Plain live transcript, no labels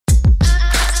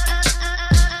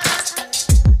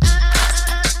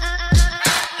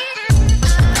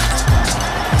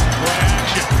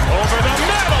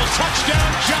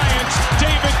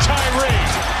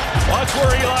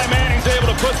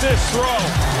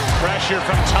pressure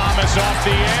from Thomas off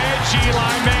the edge.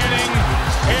 Eli Manning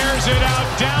airs it out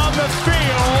down the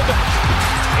field.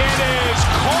 It is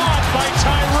caught by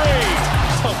Tyree.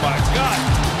 Oh, my God.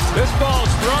 This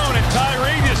ball's thrown, and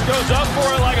Tyree just goes up for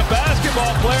it like a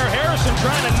basketball player. Harrison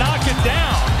trying to knock it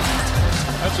down.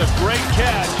 That's a great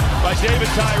catch by David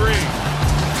Tyree.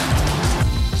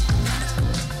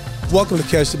 Welcome to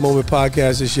Catch the Moment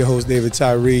podcast. It's your host, David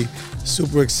Tyree.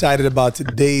 Super excited about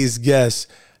today's guest,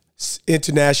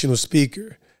 international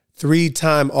speaker,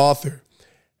 3-time author,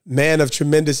 man of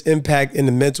tremendous impact in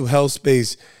the mental health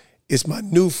space. It's my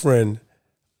new friend,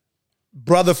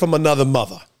 brother from another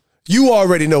mother. You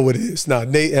already know what it is. Now,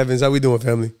 Nate Evans, how we doing,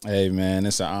 family? Hey, man,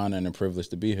 it's an honor and a privilege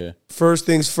to be here. First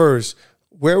things first,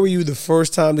 where were you the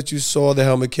first time that you saw the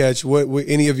helmet catch? What were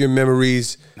any of your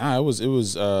memories? Nah, it was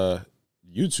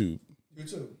YouTube.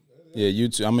 YouTube. Yeah,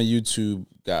 YouTube. I'm a YouTube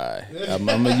guy. I'm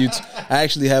a YouTube. I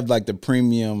actually have like the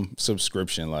premium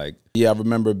subscription. Like, yeah, I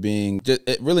remember being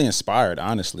really inspired,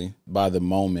 honestly, by the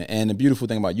moment. And the beautiful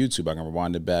thing about YouTube, I can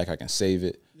rewind it back, I can save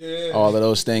it, all of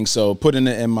those things. So putting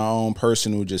it in my own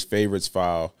personal just favorites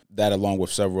file, that along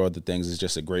with several other things, is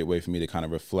just a great way for me to kind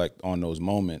of reflect on those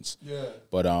moments. Yeah.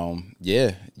 But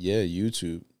yeah,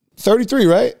 YouTube. 33,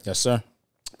 right? Yes, sir.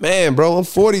 Man, bro, I'm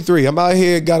 43. I'm out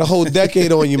here, got a whole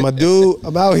decade on you, my dude.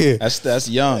 I'm out here. That's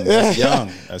young. That's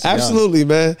young. That's Absolutely, young.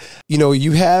 Man. You know,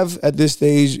 you have at this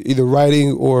stage either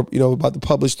writing or, about to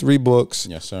publish 3 books.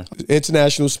 Yes, sir.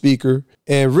 International speaker,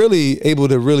 and really able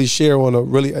to really share on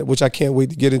which I can't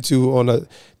wait to get into, on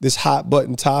this hot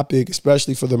button topic,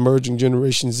 especially for the emerging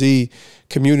Generation Z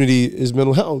community, is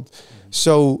mental health.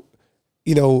 So,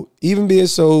 even being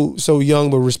so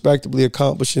young but respectably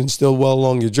accomplished and still well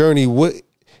along your journey, what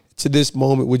to this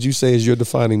moment would you say is your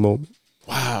defining moment?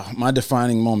 Wow, my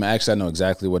defining moment. Actually, I know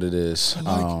exactly what it is.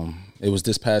 It was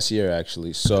this past year,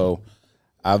 actually. So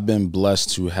I've been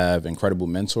blessed to have incredible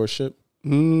mentorship.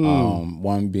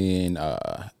 One being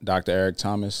Dr. Eric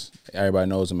Thomas. Everybody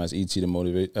knows him as ET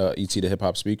the hip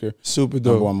hop speaker. Super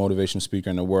dope. Number 1 motivational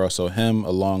speaker in the world. So him,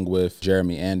 along with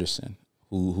Jeremy Anderson,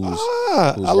 who's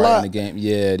right in the game.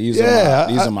 Yeah, these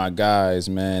are my guys,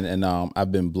 man. And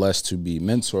I've been blessed to be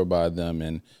mentored by them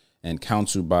and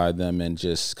counseled by them, and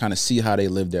just kind of see how they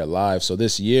live their lives. So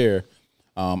this year,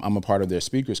 I'm a part of their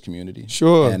speakers community.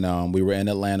 Sure. And we were in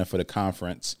Atlanta for the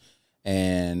conference,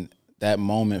 and that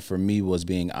moment for me was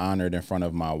being honored in front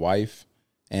of my wife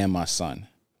and my son.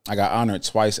 I got honored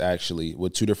twice, actually,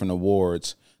 with 2 different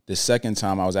awards. The second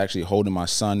time, I was actually holding my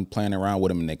son, playing around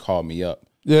with him, and they called me up.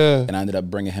 Yeah. And I ended up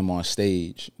bringing him on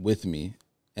stage with me,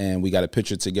 and we got a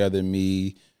picture together,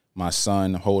 me, my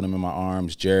son, holding him in my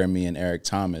arms, Jeremy and Eric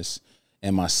Thomas.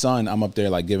 And my son, I'm up there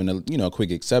like giving a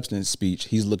quick acceptance speech.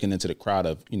 He's looking into the crowd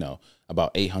of,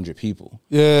 about 800 people.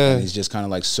 Yeah. And he's just kind of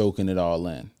like soaking it all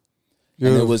in.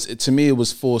 Yeah. And to me, it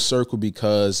was full circle,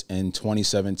 because in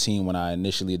 2017, when I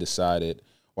initially decided,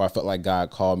 or I felt like God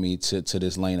called me to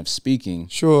this lane of speaking,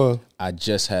 sure, I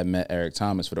just had met Eric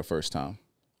Thomas for the first time.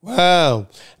 Wow.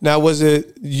 Now, was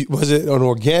it an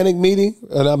organic meeting?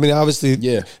 And I mean, obviously,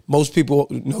 yeah, most people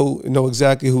know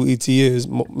exactly who ET is,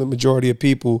 the majority of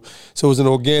people. So it was an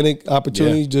organic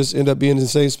opportunity, just end up being in the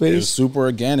same space? It was super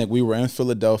organic. We were in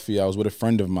Philadelphia. I was with a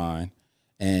friend of mine,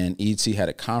 and ET had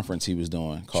a conference he was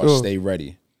doing called Stay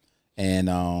Ready. And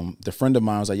the friend of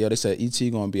mine was like, they said ET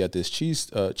going to be at this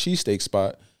cheesesteak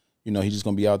spot. He's just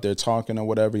going to be out there talking or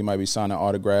whatever. He might be signing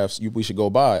autographs. We should go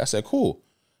by. I said, cool.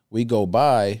 We go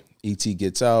by, ET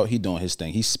gets out, he doing his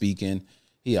thing. He's speaking,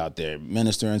 he out there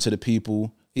ministering to the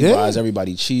people. He buys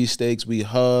everybody cheesesteaks, we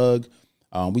hug,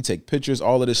 we take pictures,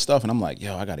 all of this stuff. And I'm like,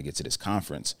 I got to get to this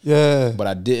conference. Yeah. But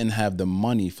I didn't have the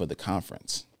money for the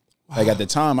conference. Wow. Like at the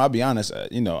time, I'll be honest,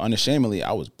 unashamedly,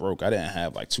 I was broke. I didn't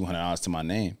have like $200 to my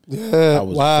name. Yeah. I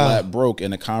was flat broke,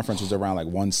 and the conference was around like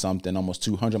 1 something, almost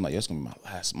 200. I'm like, it's going to be my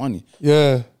last money.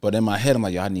 Yeah. But in my head, I'm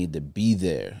like, I need to be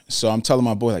there. So I'm telling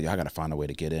my boy, like, I got to find a way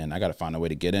to get in.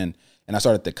 And I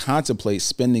started to contemplate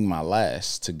spending my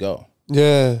last to go.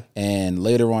 Yeah. And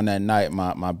later on that night,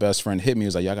 my best friend hit me. He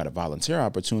was like, I got a volunteer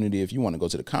opportunity if you want to go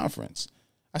to the conference.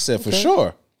 I said, for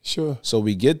sure. Sure. So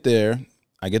we get there.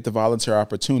 I get the volunteer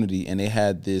opportunity, and they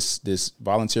had this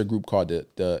volunteer group called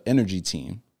the Energy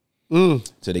Team.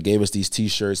 So they gave us these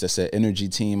T-shirts that said Energy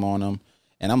Team on them.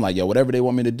 And I'm like, whatever they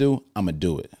want me to do, I'm going to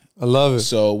do it. I love it.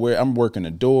 So I'm working the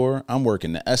door, I'm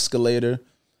working the escalator.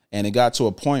 And it got to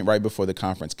a point right before the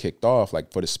conference kicked off, like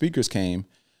before the speakers came,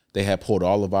 they had pulled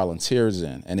all the volunteers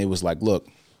in. And it was like, look,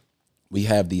 we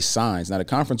have these signs. Now, the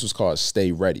conference was called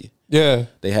Stay Ready. Yeah.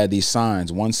 They had these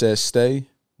signs. One said stay,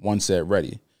 one said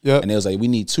ready. Yep. And it was like, we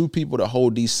need 2 people to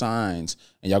hold these signs,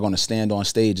 and y'all going to stand on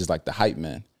stage as like the hype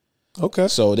men. Okay.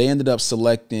 So they ended up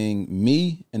selecting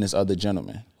me and this other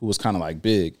gentleman who was kind of like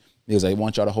big. He was like, I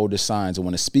want y'all to hold the signs. And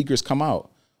when the speakers come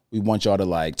out, we want y'all to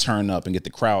like turn up and get the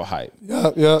crowd hype.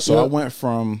 Yeah. So I went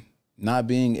from not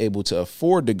being able to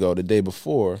afford to go the day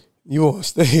before. You on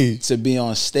stage. To be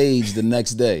on stage the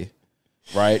next day.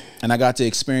 Right? And I got to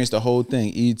experience the whole thing.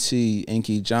 E.T.,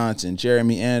 Inky Johnson,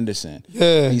 Jeremy Anderson.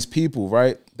 Yeah. These people,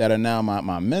 right, that are now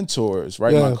my mentors,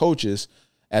 right, my coaches.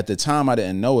 At the time, I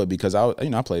didn't know it because I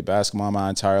played basketball my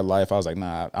entire life. I was like,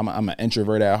 nah, I'm an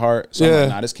introvert at heart. So I'm like,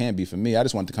 nah, this can't be for me. I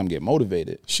just wanted to come get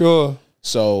motivated. Sure.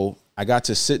 So I got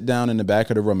to sit down in the back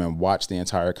of the room and watch the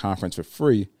entire conference for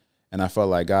free. And I felt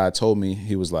like God told me,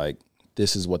 he was like,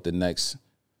 this is what the next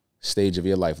stage of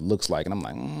your life looks like. And I'm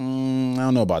like, I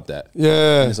don't know about that.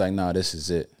 Yeah. And it's like, nah, this is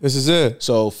it. This is it.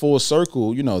 So full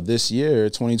circle, this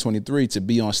year, 2023, to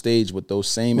be on stage with those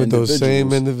same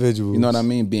individuals. You know what I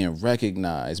mean? Being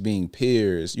recognized, being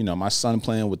peers. My son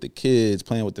playing with the kids,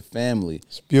 playing with the family.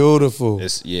 It's beautiful.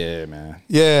 Yeah, man.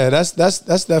 Yeah, that's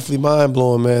definitely mind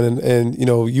blowing, man. And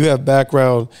you have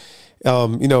background.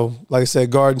 Like I said,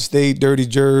 Garden State, Dirty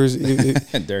Jers.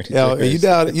 Dirty Jers. You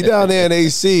down there in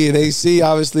AC. And AC,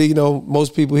 obviously,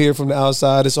 most people here from the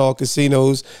outside, it's all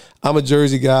casinos. I'm a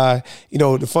Jersey guy.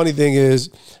 The funny thing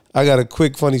is, I got a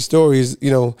quick funny story is,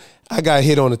 I got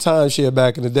hit on a timeshare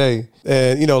back in the day.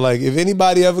 And, like if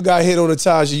anybody ever got hit on a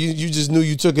timeshare, you just knew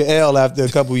you took an L after a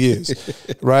couple years,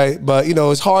 right? But,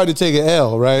 it's hard to take an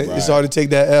L, right? It's hard to take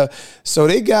that L. So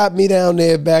they got me down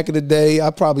there back in the day.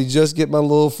 I probably just get my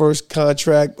little first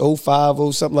contract,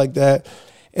 05, something like that.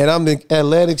 And I'm in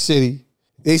Atlantic City.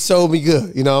 They sold me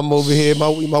good. I'm over here.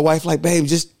 My wife like, babe,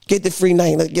 just get the free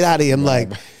night. Let's get out of here. I'm like,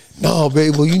 no,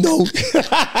 babe, well,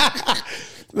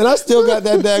 Man, I still got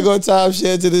that daggone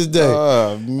timeshare to this day.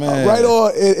 Oh, man. Right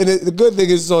on. And the good thing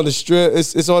is it's on the strip.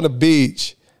 It's on the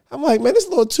beach. I'm like, man, this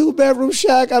little 2-bedroom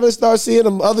shack. I just start seeing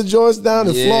them other joints down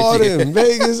in Florida and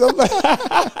Vegas. I'm like,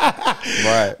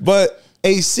 right. But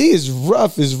AC is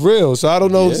rough, is real. So I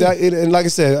don't know exactly. And like I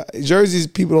said, Jersey's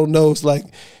people don't know. It's like,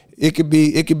 you could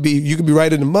be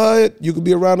right in the mud. You could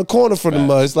be around the corner from the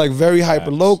mud. It's like very hyper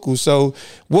local. So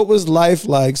what was life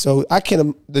like? So I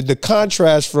can the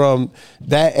contrast from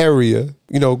that area,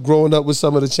 growing up with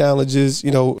some of the challenges,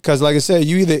 because like I said,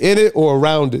 you either in it or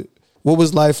around it. What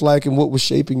was life like, and what was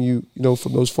shaping you,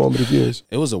 from those formative years?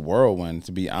 It was a whirlwind,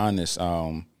 to be honest.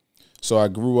 So I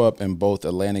grew up in both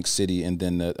Atlantic City and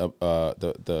then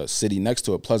the city next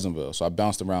to it, Pleasantville. So I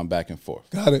bounced around back and forth.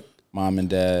 Got it. Mom and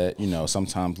dad,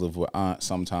 sometimes live with aunt,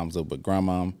 sometimes live with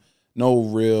grandma. No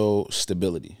real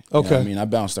stability. You know what I mean? I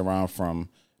bounced around from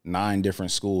 9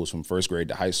 different schools from first grade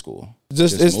to high school.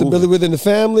 Just instability within the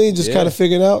family, just kind of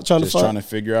figuring out, trying to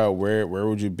figure out where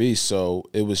would you be. So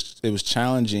it was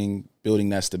challenging building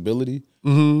that stability.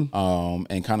 And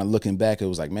kind of looking back, it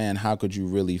was like, man, how could you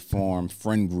really form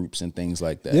friend groups and things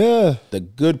like that? Yeah. The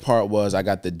good part was I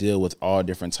got to deal with all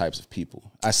different types of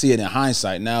people. I see it in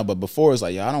hindsight now, but before it's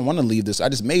like, I don't want to leave this. I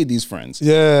just made these friends.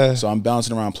 Yeah. So I'm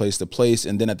bouncing around place to place.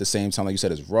 And then at the same time, like you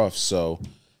said, it's rough. So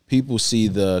people see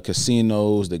the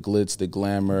casinos, the glitz, the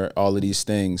glamour, all of these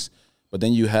things. But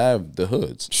then you have the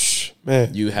hoods.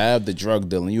 Man. You have the drug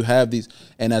dealing. You have these.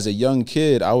 And as a young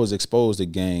kid, I was exposed to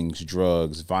gangs,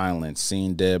 drugs, violence,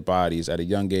 seeing dead bodies. At a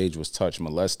young age, was touched,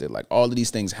 molested. Like all of these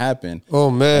things happen.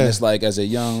 Oh, man. And it's like as a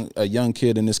young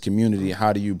kid in this community,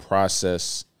 how do you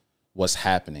process what's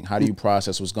happening? How do you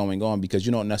process what's going on? Because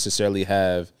you don't necessarily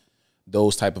have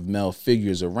those type of male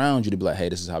figures around you to be like, hey,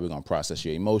 this is how we're going to process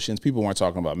your emotions. People weren't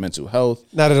talking about mental health.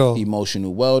 Not at all.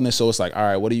 Emotional wellness. So it's like, all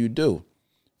right, what do you do?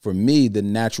 For me, the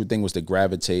natural thing was to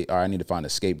gravitate, all right, I need to find a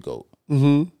scapegoat.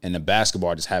 And the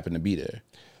basketball just happened to be there.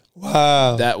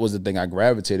 Wow. That was the thing I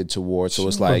gravitated towards. So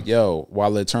it's like,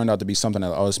 while it turned out to be something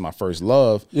that, it's my first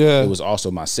love, it was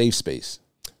also my safe space.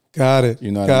 Got it.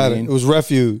 You know what I mean? It was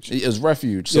refuge. It was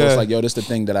refuge. So it's like, this is the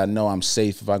thing that I know I'm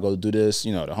safe if I go do this. The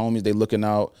homies, they looking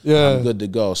out. I'm good to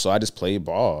go. So I just played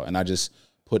ball, and I just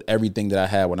put everything that I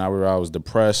had whenever I was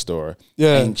depressed or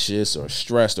anxious or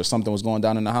stressed or something was going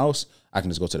down in the house, I can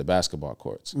just go to the basketball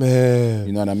courts. Man.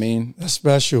 You know what I mean? That's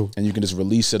special. And you can just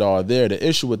release it all there. The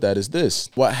issue with that is this.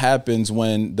 What happens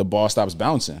when the ball stops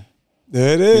bouncing?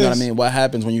 There it is. You know what I mean? What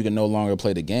happens when you can no longer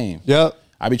play the game? Yep.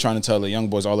 I be trying to tell the young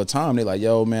boys all the time. They're like,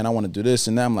 yo, man, I want to do this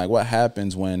and that. I'm like, what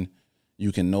happens when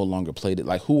you can no longer play it?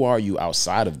 Like, who are you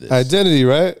outside of this? Identity,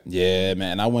 right? Yeah,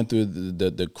 man. I went through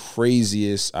the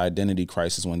craziest identity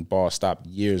crisis when ball stopped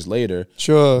years later.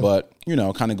 Sure. But,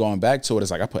 kind of going back to it,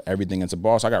 it's like I put everything into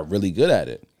ball, so I got really good at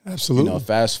it. Absolutely.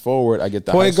 Fast forward, I get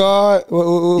the point guard.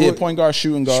 Point guard,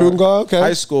 shooting guard. Shooting guard. Okay.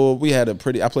 High school, we had I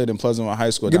played in Pleasantville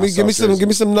High School. Give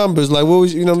me some numbers. Like, what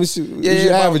was let me see.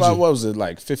 Your average? What was it,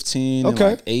 like 15? Okay.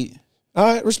 And like 8. All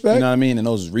right, respect. You know what I mean? And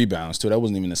those rebounds too. That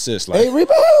wasn't even assists. Like 8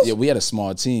 rebounds? Yeah, we had a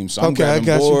small team, so I'm grabbing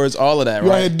boards, all of that.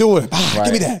 Right, you're doing it. Right.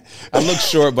 Give me that. I look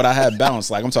short, but I had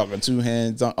bounce. Like I'm talking 2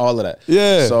 hands, all of that.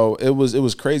 Yeah. So it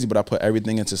was crazy, but I put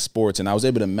everything into sports, and I was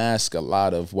able to mask a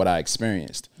lot of what I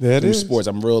experienced through sports.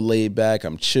 I'm real laid back.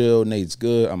 I'm chill. Nate's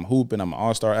good. I'm hooping. I'm an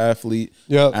all-star athlete.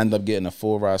 Yep. I ended up getting a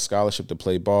full ride scholarship to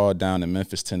play ball down in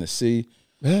Memphis, Tennessee.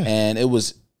 Yeah. And it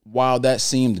was, while that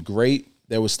seemed great,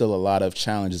 there was still a lot of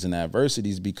challenges and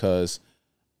adversities because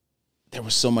there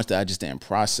was so much that I just didn't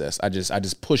process. I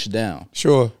just pushed down.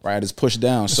 Sure. Right? I just pushed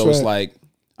down. That's so right. It's like,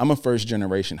 I'm a first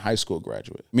generation high school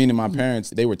graduate. Meaning my parents,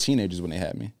 they were teenagers when they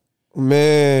had me.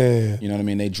 Man. You know what I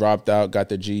mean? They dropped out, got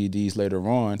their GEDs later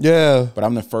on. Yeah. But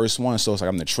I'm the first one. So it's like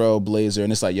I'm the trailblazer.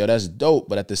 And it's like, yo, that's dope.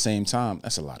 But at the same time,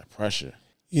 that's a lot of pressure.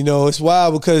 It's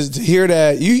wild because to hear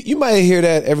that, you might hear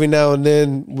that every now and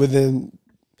then within,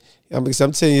 I'm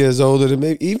 10 years older than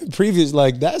maybe even previous.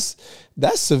 Like that's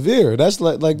severe. That's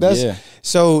like that's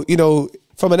so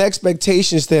from an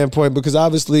expectation standpoint, because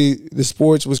obviously the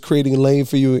sports was creating a lane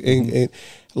for you, and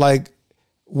like,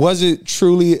 was it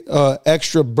truly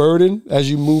extra burden as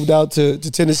you moved out to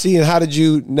Tennessee, and how did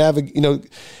you navigate?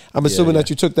 I'm assuming that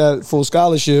you took that full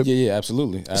scholarship. Yeah,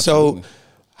 absolutely. So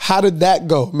how did that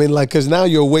go? I mean, like, because now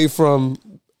you're away from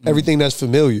everything that's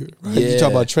familiar, right? You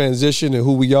talk about transition and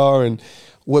who we are and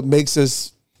what makes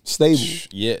us stable.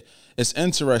 Yeah. It's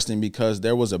interesting because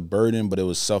there was a burden, but it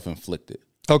was self-inflicted.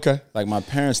 Okay. Like my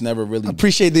parents never really... I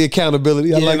appreciate the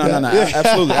accountability. I like that. No.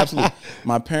 Absolutely.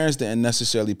 My parents didn't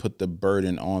necessarily put the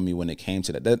burden on me when it came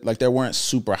to that. Like there weren't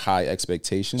super high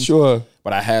expectations. Sure.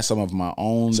 But I had some of my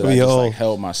own that I just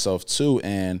held myself to.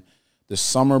 And the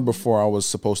summer before I was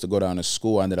supposed to go down to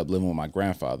school, I ended up living with my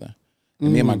grandfather.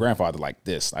 And me and my grandfather like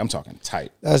this. I'm talking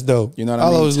tight. That's dope. You know what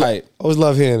I mean? Tight. I always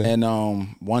love hearing it. And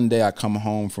one day I come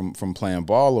home from playing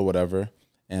ball or whatever,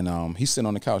 and he's sitting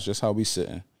on the couch, just how we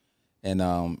sitting.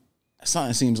 And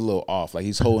something seems a little off. Like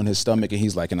he's holding his stomach and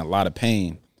he's like in a lot of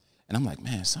pain. And I'm like,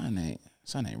 man, something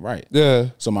ain't right. Yeah.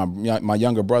 So my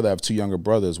younger brother, I have 2 younger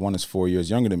brothers. One is 4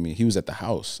 years younger than me. He was at the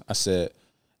house. I said,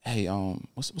 hey,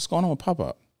 what's going on with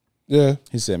Pop-Up? Yeah.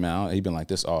 He said, man, he been like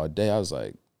this all day. I was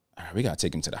like, all right, we got to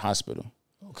take him to the hospital.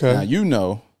 Okay.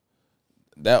 Now,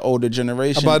 that older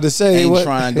generation I'm about to say, ain't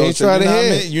trying to go to they're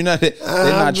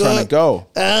not trying to go.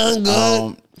 I'm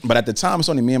good. But at the time, it's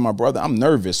only me and my brother. I'm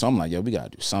nervous. So I'm like, yo, we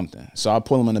got to do something. So I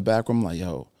pull him in the back room. I'm like,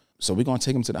 yo, so we're going to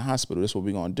take him to the hospital. This is what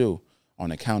we're going to do. On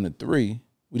the count of 3,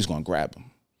 we just going to grab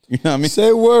him. You know what I mean?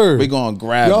 Say word. We're going to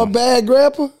grab him. Y'all bag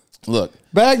grandpa? Look.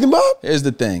 Bagged him up? Here's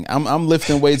the thing. I'm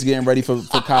lifting weights, getting ready for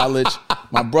college.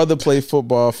 My brother played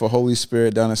football for Holy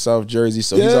Spirit down in South Jersey,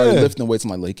 so he's already lifting weights. I'm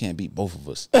like, look, he can't beat both of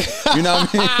us. You know what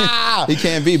I mean? He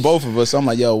can't beat both of us. So I'm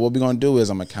like, yo, what we're going to do is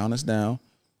I'm going to count us down.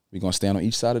 We're going to stand on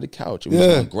each side of the couch, and we're just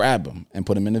going to grab him and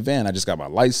put him in the van. I just got my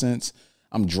license.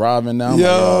 I'm driving now.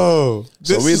 Yo,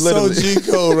 this is so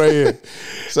G-code right here.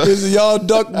 So this is y'all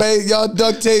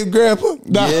duct tape grandpa?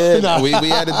 Nah. We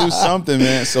had to do something,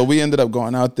 man. So we ended up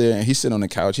going out there, and he's sitting on the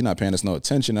couch. He's not paying us no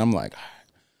attention. I'm like, all right.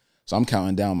 So I'm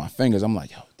counting down my fingers. I'm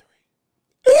like, yo,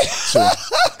 3,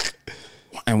 2.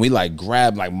 And we like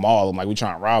grab, like maul him, like we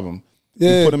trying to rob him.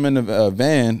 Yeah. We put him in the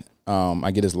van.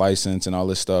 I get his license and all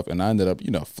this stuff, and I ended up,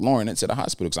 flooring it to the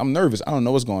hospital because I'm nervous. I don't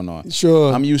know what's going on.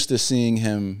 Sure. I'm used to seeing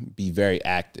him be very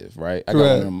active, right? I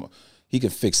got him. He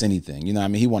could fix anything. You know what I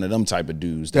mean? He one of them type of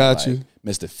dudes that got you.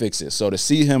 Mr. Fix It. So to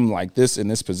see him like this in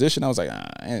this position, I was like,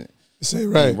 say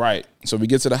right. Right. So we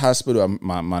get to the hospital.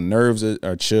 My nerves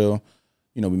are chill.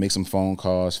 We make some phone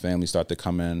calls. Family start to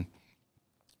come in.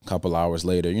 A couple hours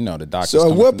later, the doctor. So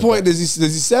at what point does he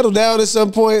settle down at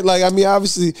some point? Like, I mean,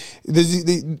 obviously,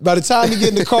 by the time he get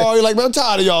in the car, you're like, man, I'm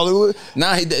tired of y'all.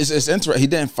 Nah, it's interesting. He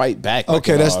didn't fight back.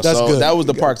 Okay, that's good. That was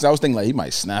the part, because I was thinking like he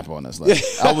might snap on us. Like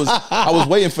I was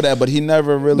waiting for that, but he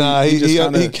never really. Nah,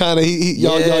 y'all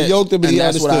yoked him, but and he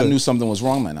that's understood. what I knew something was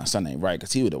wrong. Like, nah, something ain't right,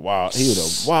 because he would have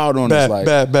wild on us. Like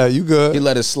bad. You good? He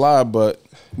let it slide, but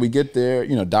we get there.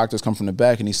 Doctors come from the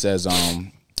back, and he says,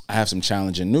 I have some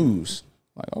challenging news.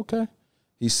 Like, okay.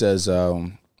 He says,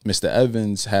 Mr.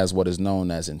 Evans has what is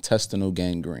known as intestinal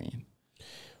gangrene.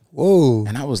 Whoa.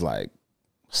 And I was like,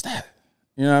 what's that?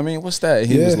 You know what I mean? What's that?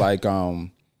 He was like,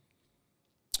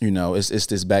 it's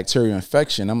this bacterial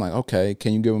infection. I'm like, okay,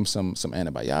 can you give him some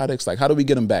antibiotics? Like, how do we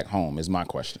get him back home is my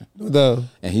question. No.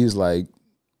 And he's like,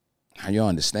 how you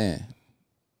understand?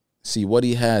 See, what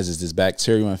he has is this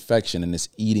bacterial infection, and it's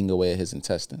eating away at his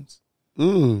intestines.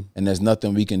 And there's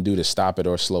nothing we can do to stop it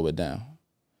or slow it down.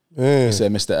 Man. He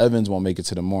said, Mr. Evans won't make it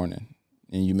to the morning,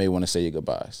 and you may want to say your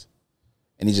goodbyes.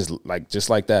 And he just like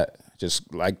that.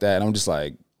 And I'm just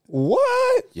like,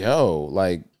 what? Yo,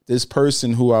 like this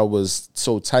person who I was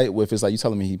so tight with is like, you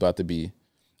telling me he about to be.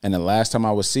 And the last time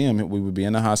I would see him, we would be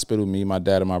in the hospital, me, my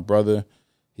dad, and my brother.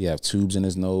 He had tubes in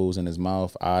his nose and his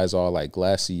mouth, eyes all like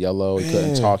glassy yellow. He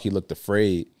couldn't talk. He looked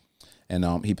afraid.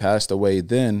 And he passed away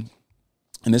then.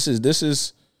 And this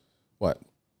is what,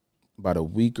 about a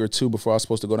week or two before I was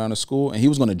supposed to go down to school. And he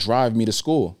was going to drive me to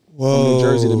school from New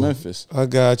Jersey to Memphis. I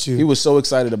got you. He was so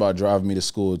excited about driving me to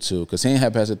school too, because he ain't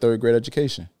had passed a third grade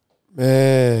education.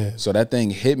 Man. So that thing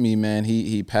hit me, man.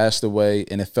 He passed away,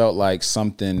 and it felt like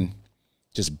something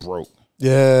just broke.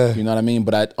 Yeah. You know what I mean?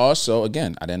 But I also,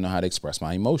 again, I didn't know how to express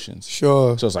my emotions.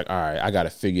 Sure. So it's like, all right, I got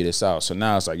to figure this out. So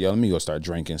now it's like, yo, let me go start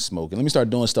drinking, smoking. Let me start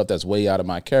doing stuff that's way out of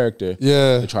my character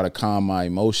to try to calm my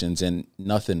emotions, and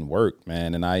nothing worked,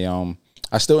 man. And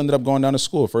I still ended up going down to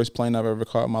school. First plane I've ever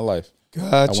caught in my life.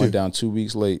 I went down 2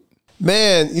 weeks late.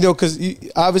 Man, because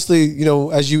obviously,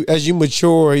 as you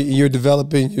mature, you're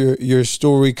developing your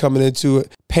story coming into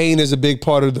it. Pain is a big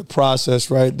part of the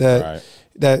process, right? That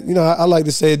I like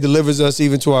to say it delivers us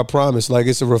even to our promise. Like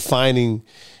it's a refining,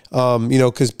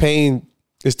 because pain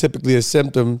is typically a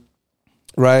symptom,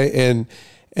 right? And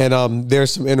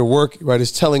there's some inner work, right?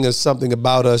 It's telling us something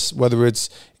about us, whether it's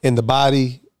in the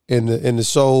body, in the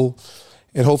soul,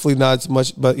 and hopefully not so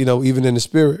much, but even in the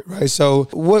spirit, right? So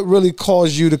what really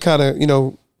caused you to kind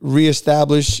of,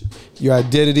 reestablish your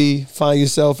identity, find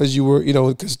yourself as you were,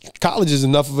 because college is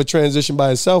enough of a transition by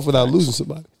itself without losing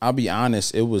somebody. I'll be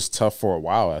honest, it was tough for a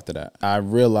while after that. I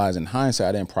realized in hindsight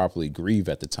I didn't properly grieve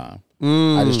at the time.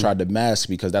 I just tried to mask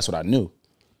because that's what I knew.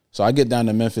 So I get down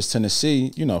to Memphis,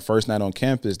 Tennessee, first night on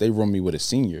campus, they room me with a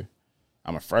senior.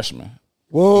 I'm a freshman.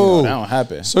 Whoa. That don't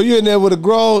happen. So you're in there with a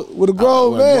grown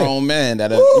man. A grown man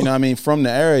that, from the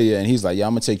area. And he's like, yeah,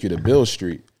 I'm going to take you to Bill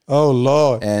Street. Oh,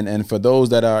 Lord. And for those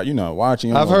that are,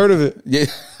 watching. I've heard of it. Yeah.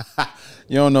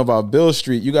 You don't know about Bill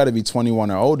Street. You got to be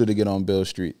 21 or older to get on Bill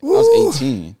Street. I was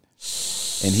 18.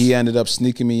 And he ended up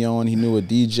sneaking me on. He knew a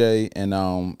DJ. And,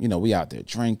 we out there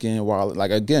drinking.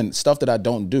 Again, stuff that I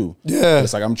don't do. Yeah.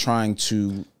 It's like I'm trying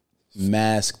to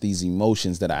mask these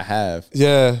emotions that I have.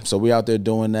 Yeah. So we out there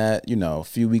doing that. A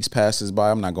few weeks passes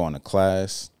by. I'm not going to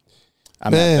class.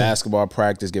 I'm at basketball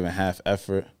practice giving half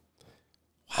effort.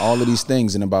 All of these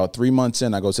things. And about 3 months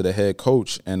in, I go to the head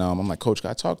coach. And I'm like, Coach,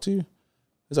 can I talk to you?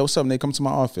 He's like, what's up? And they come to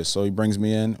my office. So he brings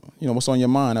me in. What's on your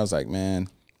mind? I was like, man,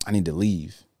 I need to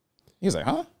leave. He was like,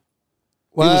 huh?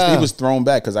 Wow. He was thrown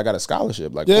back because I got a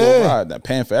scholarship, full ride,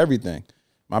 paying for everything.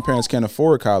 My parents can't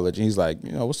afford college. And he's like,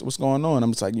 what's going on?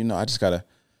 I'm just like, I just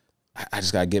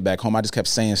gotta get back home. I just kept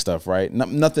saying stuff, right?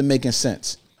 Nothing making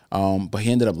sense. But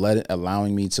he ended up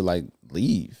allowing me to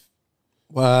leave.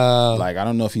 Wow. I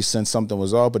don't know if he sensed something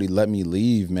was off, but he let me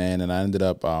leave, man. And I ended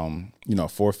up,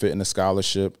 forfeiting the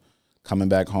scholarship, coming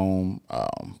back home,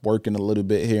 working a little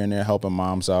bit here and there, helping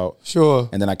moms out. Sure.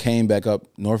 And then I came back up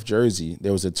North Jersey.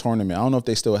 There was a tournament. I don't know if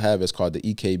they still have it. It's called the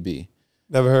EKB.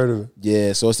 Never heard of it.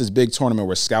 Yeah, so it's this big tournament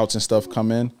where scouts and stuff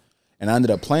come in. And I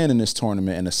ended up playing in this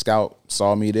tournament, and a scout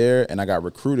saw me there, and I got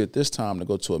recruited this time to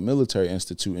go to a military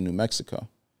institute in New Mexico.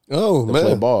 Oh, to man.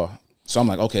 play ball. So I'm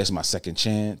like, okay, it's my second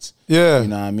chance. Yeah. You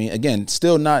know what I mean? Again,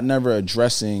 still never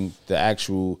addressing the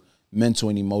actual mental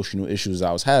and emotional issues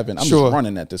I was having. I'm just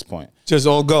running at this point. Just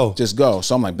all go. Just go.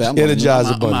 So I'm like, I'm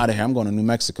out of here. I'm going to New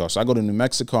Mexico. So I go to New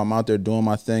Mexico. I'm out there doing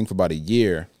my thing for about a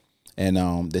year.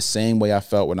 And the same way I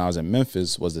felt when I was in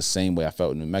Memphis was the same way I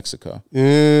felt in New Mexico. Yeah.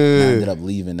 And I ended up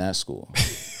leaving that school.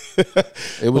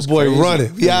 It was crazy.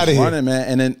 Running. We out of here. Running, man.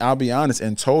 And then I'll be honest,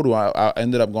 in total, I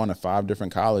ended up going to 5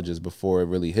 different colleges before it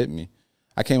really hit me.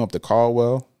 I came up to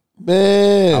Caldwell.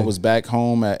 Man. I was back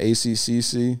home at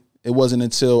ACCC. It wasn't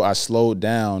until I slowed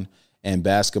down and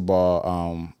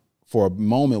basketball for a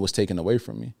moment was taken away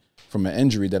from me. From an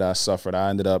injury that I suffered, I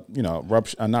ended up,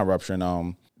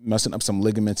 messing up some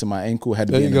ligaments in my ankle, had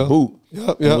to be in a boot.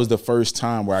 Yep. It was the first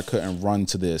time where I couldn't run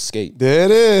to the escape. There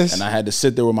it is. And I had to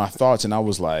sit there with my thoughts, and I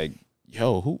was like,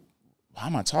 yo, why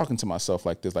am I talking to myself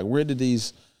like this? Like, where did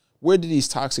these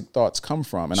toxic thoughts come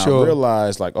from? And I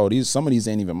realized, some of these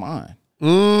ain't even mine.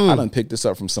 I done picked this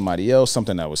up from somebody else,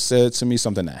 something that was said to me,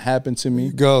 something that happened to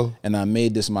me. And I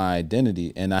made this my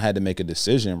identity, and I had to make a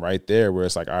decision right there where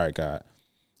it's like, all right, God,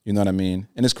 you know what I mean?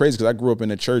 And it's crazy because I grew up in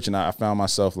the church, and I found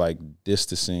myself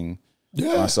distancing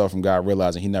myself from God,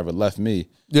 realizing he never left me.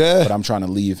 Yeah. But I'm trying to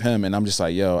leave him, and I'm just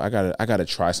like, yo, I gotta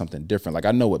try something different.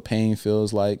 I know what pain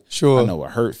feels like. Sure. I know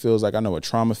what hurt feels like. I know what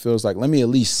trauma feels like. Let me at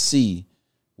least see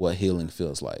what healing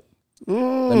feels like.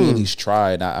 Let me at least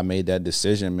try it. I made that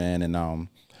decision, man, and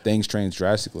things changed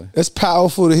drastically. It's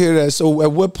powerful to hear that. So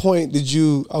at what point did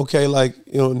you,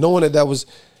 knowing that was,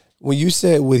 when you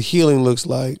said what healing looks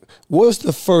like, what's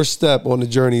the first step on the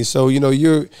journey? So,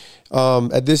 you're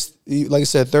at this, like I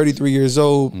said, 33 years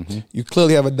old, you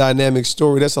clearly have a dynamic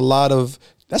story. That's a lot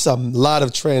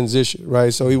of transition,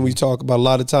 right? So even we talk about a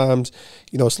lot of times,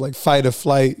 it's like fight or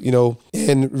flight,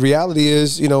 and reality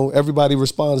is, everybody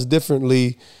responds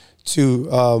differently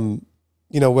to,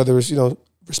 whether it's,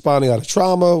 responding out of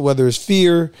trauma, whether it's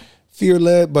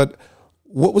fear-led, but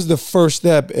what was the first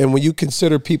step? And when you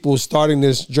consider people starting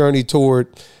this journey toward,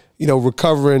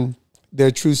 recovering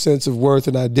their true sense of worth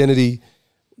and identity,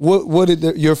 what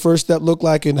did your first step look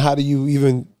like, and how do you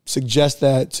even suggest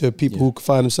that to people who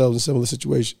find themselves in similar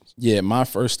situations? Yeah, my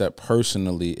first step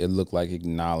personally, it looked like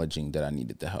acknowledging that I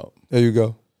needed the help. There you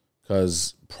go.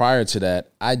 Because prior to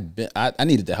that, I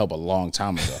needed the help a long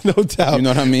time ago. No doubt. You know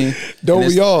what I mean? Don't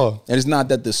we all? And it's not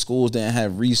that the schools didn't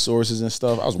have resources and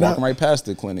stuff. I was walking right past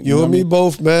the clinic. You and me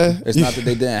both, man. It's not that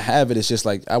they didn't have it. It's just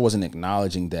like I wasn't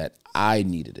acknowledging that I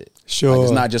needed it. Sure. Like,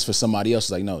 it's not just for somebody else.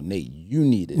 It's like, no, Nate, you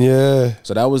need it. Yeah.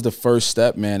 So that was the first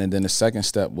step, man. And then the second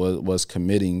step was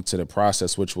committing to the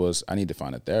process, which was I need to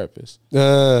find a therapist.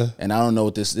 And I don't know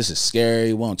what this is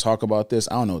scary. We don't talk about this.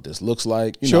 I don't know what this looks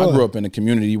like. You know, I grew up in a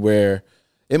community where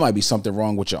it might be something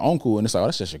wrong with your uncle, and it's like, oh,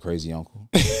 that's just a crazy uncle.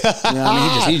 You know what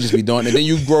I mean? He just be doing it. Then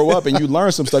you grow up and you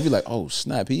learn some stuff. You're like, oh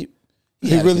snap, he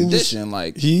had really a condition.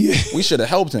 We should have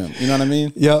helped him. You know what I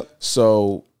mean? Yep.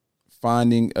 So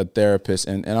finding a therapist,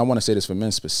 and I want to say this for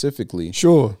men specifically.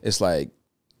 Sure. It's like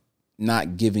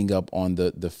not giving up on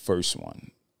the first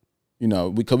one. You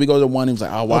know, because we go to one and it's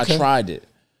like, oh, well, I tried it.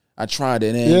 And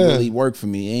it ain't really work for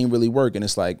me. It ain't really work. And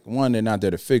it's like, one, they're not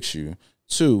there to fix you.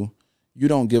 Two, you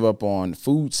don't give up on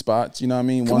food spots. You know what I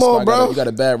mean? Come on, bro. You got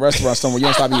a bad restaurant somewhere. You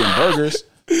don't stop eating burgers.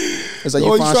 It's like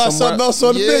you find try something else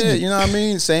on the menu. You know what I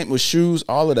mean? Same with shoes,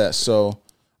 all of that. So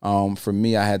for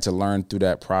me, I had to learn through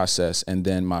that process. And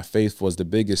then my faith was the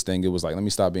biggest thing. It was like, let me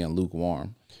stop being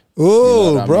lukewarm. Ooh,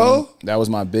 you know bro. mean? That was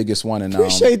my biggest one. And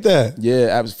appreciate that.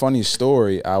 Yeah, it was a funny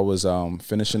story. I was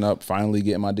finishing up, finally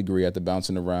getting my degree after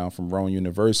bouncing around from Rowan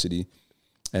University.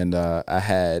 And I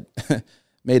had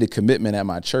made a commitment at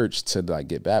my church to like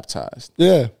get baptized.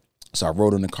 Yeah. So I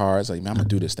wrote on the cards like, man, I'm gonna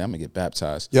do this thing. I'm gonna get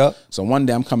baptized. Yeah. So one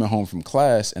day I'm coming home from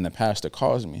class and the pastor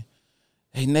calls me.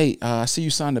 Hey Nate, I see you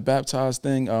signed the baptized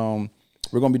thing.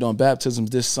 We're gonna be doing baptisms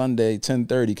this Sunday,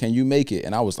 10:30. Can you make it?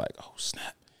 And I was like, oh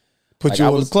snap. Put you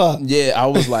on the clock. Yeah, I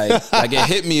was like it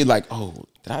hit me like, oh,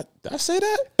 did I say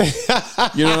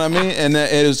that? You know what I mean? And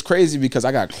it was crazy because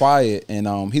I got quiet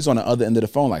and he's on the other end of the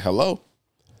phone like, hello.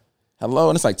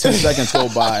 And it's like 10 seconds go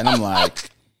by and I'm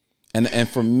like, and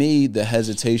for me, the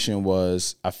hesitation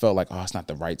was, I felt like, oh, it's not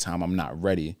the right time. I'm not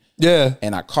ready. Yeah.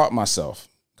 And I caught myself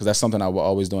because that's something I would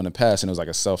always do in the past. And it was like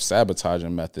a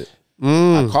self-sabotaging method.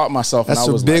 I caught myself. That's and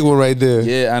I was a big one right there.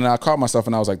 Yeah. And I caught myself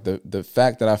and I was like, the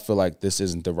fact that I feel like this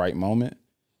isn't the right moment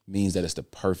means that it's the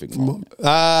perfect moment.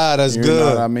 Ah, that's good. You know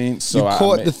what I mean? So you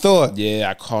caught the thought.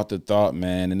 Yeah, I caught the thought,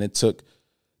 man. And it took,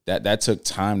 that took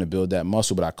time to build that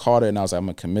muscle, but I caught it and I was like, I'm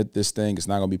going to commit this thing. It's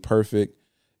not going to be perfect.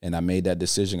 And I made that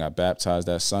decision. Got baptized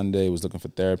that Sunday, was looking for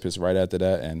therapists right after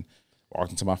that and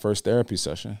walked into my first therapy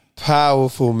session.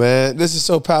 Powerful, man. This is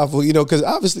so powerful, because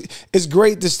obviously it's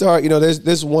great to start,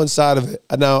 there's one side of it.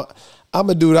 Now, I'm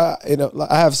a dude, I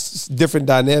have different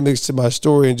dynamics to my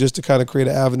story and just to kind of create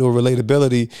an avenue of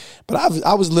relatability. But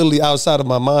I was literally outside of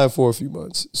my mind for a few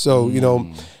months. So,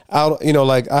 I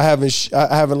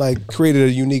haven't like created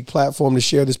a unique platform to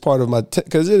share this part of my,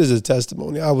 because it is a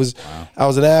testimony. I was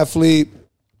an athlete.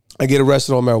 I get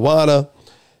arrested on marijuana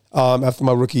after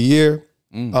my rookie year.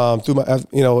 And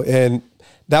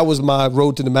that was my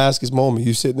road to Damascus moment.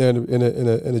 You sitting there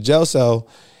in a jail cell,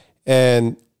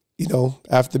 and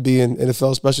after being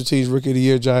NFL Special Teams Rookie of the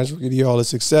Year, Giants Rookie of the Year, all the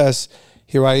success,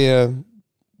 here I am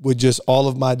with just all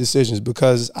of my decisions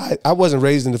because I wasn't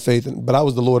raised in the faith, but I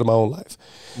was the Lord of my own life.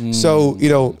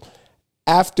 So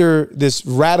after this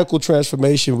radical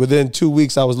transformation, within 2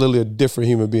 weeks, I was literally a different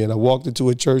human being. I walked into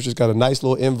a church, just got a nice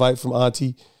little invite from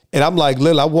Auntie, and I'm like,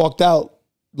 literally, I walked out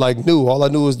like new. All I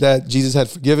knew was that Jesus had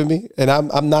forgiven me, and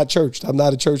I'm not churched. I'm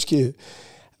not a church kid.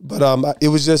 But it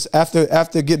was just after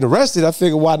getting arrested, I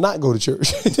figured, why not go to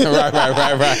church?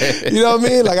 Right. You know what I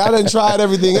mean? Like, I done tried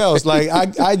everything else. Like,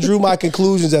 I drew my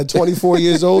conclusions at 24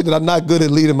 years old that I'm not good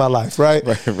at leading my life, right?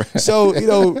 So,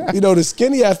 the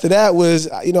skinny after that was,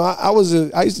 I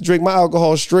used to drink my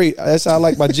alcohol straight. That's how I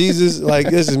like my Jesus. Like,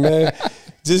 listen, man,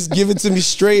 Just give it to me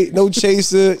straight, no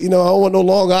chaser. You know, I don't want no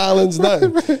Long Islands,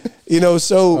 nothing. You know,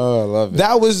 so I love it.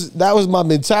 that was my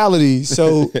mentality.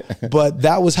 So, but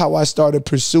that was how I started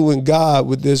pursuing God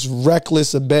with this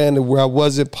reckless abandon where I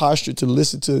wasn't postured to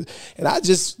listen to. And I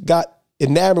just got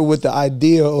enamored with the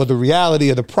idea or the reality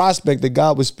of the prospect that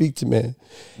God would speak to man.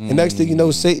 And next thing you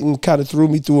know, Satan kind of threw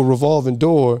me through a revolving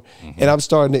door, and I'm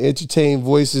starting to entertain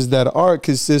voices that aren't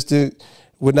consistent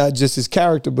with not just his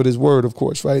character, but his word, of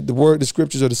course, right? The word, the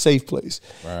scriptures are the safe place.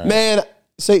 Right. Man,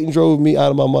 Satan drove me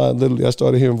out of my mind, literally. I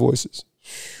started hearing voices.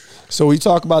 So we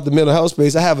talk about the mental health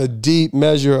space. I have a deep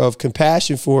measure of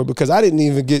compassion for it because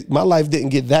my life didn't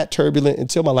get that turbulent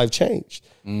until my life changed.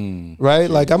 Right?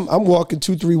 Like I'm walking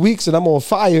 2-3 weeks and I'm on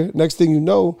fire. Next thing you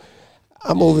know,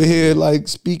 I'm over here like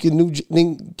speaking New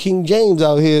King James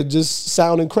out here, just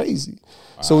sounding crazy.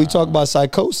 Wow. So we talk about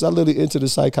psychosis. I literally entered the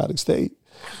psychotic state.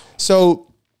 So,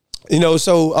 you know,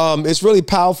 it's really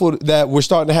powerful that we're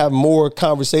starting to have more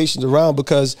conversations around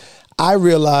because I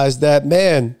realized that,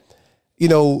 man, you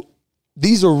know,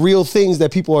 these are real things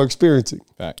that people are experiencing.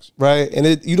 Facts. Right?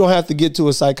 And you don't have to get to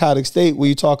a psychotic state where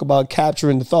you talk about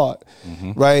capturing the thought,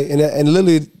 right? And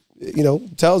literally, you know,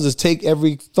 tells us take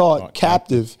every thought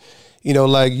captive. You know,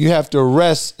 like you have to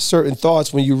arrest certain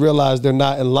thoughts when you realize they're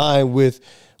not in line with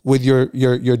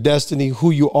your destiny,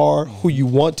 who you are, who you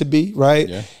want to be, right?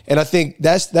 Yeah. And I think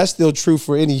that's still true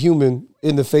for any human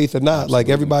in the faith or not. Absolutely. Like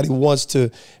everybody wants to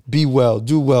be well,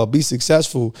 do well, be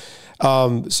successful.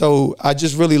 So I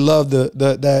just really love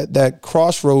that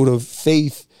crossroad of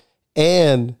faith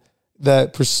and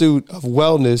that pursuit of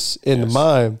wellness in the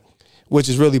mind, which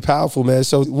is really powerful, man.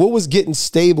 So what was getting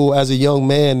stable as a young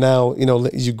man now, you know,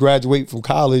 as you graduate from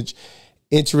college,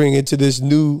 entering into this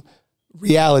new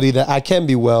reality that I can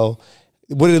be well?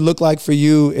 What did it look like for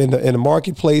you in the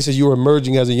marketplace as you were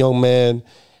emerging as a young man?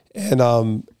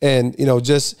 And you know,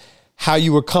 just how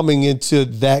you were coming into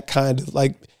that kind of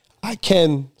like, I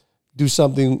can do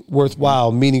something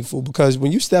worthwhile, meaningful, because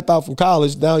when you step out from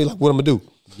college, now you're like, what am I gonna do?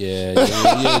 Yeah.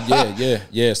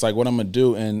 It's like what I'm gonna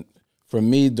do. And for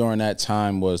me during that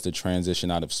time was the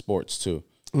transition out of sports too.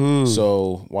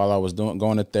 So while I was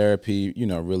going to therapy, you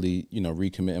know, really, you know,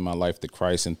 recommitting my life to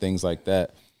Christ and things like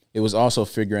that, it was also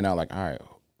figuring out like, all right,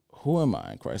 who am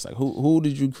I in Christ? Like who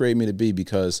did you create me to be?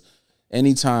 Because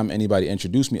anytime anybody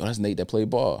introduced me, oh, that's Nate that played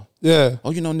ball. Yeah.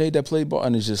 Oh, you know Nate that played ball?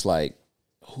 And it's just like,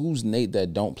 who's Nate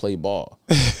that don't play ball?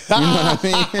 You know what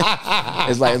I mean?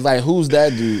 It's like who's that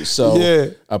dude?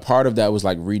 So a part of that was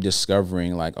like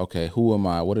rediscovering like, okay, who am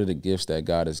I? What are the gifts that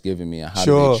God has given me and how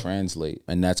do they translate?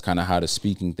 And that's kind of how the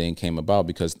speaking thing came about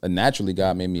because naturally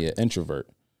God made me an introvert.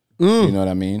 You know what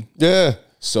I mean? Yeah.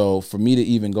 So for me to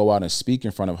even go out and speak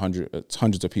in front of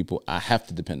hundreds of people, I have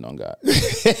to depend on God.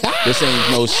 This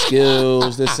ain't no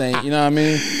skills. This ain't, you know what I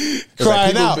mean?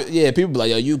 Crying like out. People be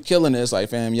like, yo, you killing this. Like,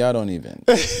 fam, y'all don't even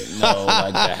know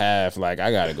like the half. Like,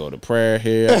 I got to go to prayer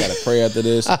here. I got to pray after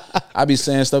this. I be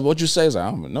saying stuff. What you say? It's like,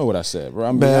 I don't even know what I said, bro.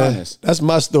 I'm being honest. That's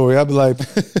my story. I be like,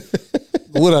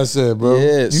 what I said, bro.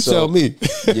 Yeah, you tell me.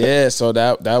 Yeah, so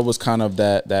that was kind of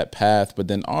that path. But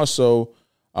then also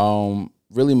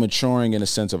really maturing in a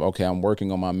sense of, okay, I'm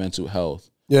working on my mental health.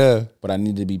 Yeah. But I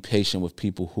need to be patient with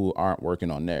people who aren't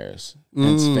working on theirs.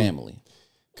 Hence family.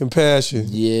 Compassion.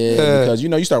 Yeah, because, you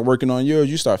know, you start working on yours,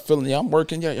 you start feeling, I'm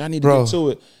working, I need to get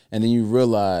to it. And then you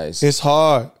realize it's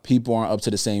hard. People aren't up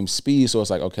to the same speed. So it's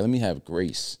like, okay, let me have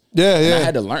grace. Yeah, and I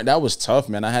had to learn. That was tough,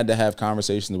 man. I had to have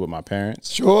conversations with my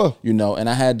parents. Sure. You know, and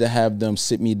I had to have them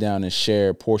sit me down and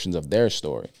share portions of their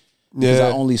story. Because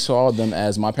I only saw them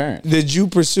as my parents. Did you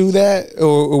pursue that,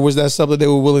 or was that something they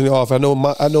were willing to offer? I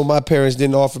know my parents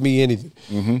didn't offer me anything.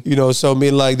 You know, so I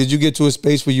mean, like, did you get to a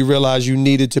space where you realized you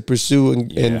needed to pursue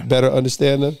and better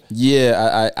understand them?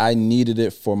 Yeah, I needed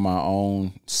it for my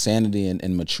own sanity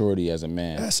and maturity as a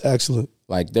man. That's excellent.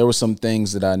 Like, there were some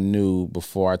things that I knew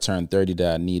before I turned 30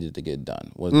 that I needed to get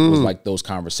done. Was like those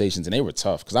conversations, and they were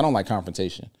tough because I don't like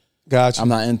confrontation. Gotcha. I'm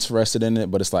not interested in it,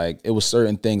 but it's like, it was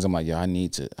certain things I'm like, yo, I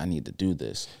need to do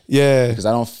this. Yeah. Because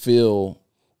I don't feel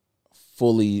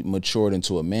fully matured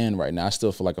into a man right now. I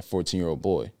still feel like a 14-year-old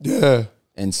boy. Yeah.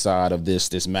 Inside of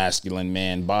this masculine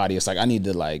man body. It's like, I need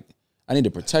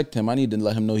to protect him. I need to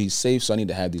let him know he's safe. So I need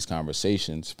to have these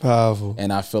conversations. Powerful.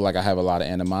 And I feel like I have a lot of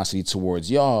animosity towards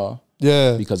y'all.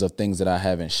 Yeah. Because of things that I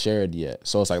haven't shared yet.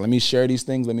 So it's like, let me share these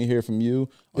things. Let me hear from you.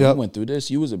 Oh, you went through this.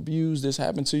 You was abused. This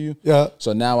happened to you. Yeah.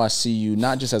 So now I see you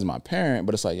not just as my parent,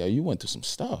 but it's like, yo, you went through some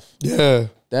stuff. Yeah.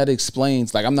 That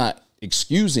explains, like, I'm not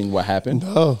excusing what happened.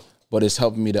 No. But it's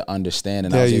helping me to understand,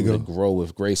 and I was able to grow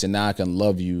with grace. And now I can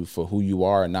love you for who you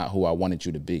are and not who I wanted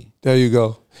you to be. There you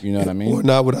go. You know what I mean? Or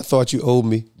not what I thought you owed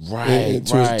me. Right.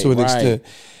 To an extent.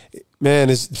 Man,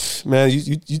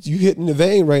 you hitting the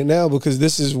vein right now, because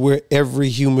this is where every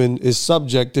human is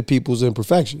subject to people's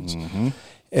imperfections. Mm-hmm.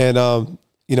 And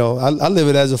you know, I live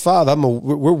it as a father.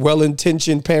 We're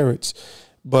well-intentioned parents,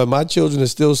 but my children are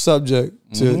still subject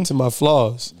to my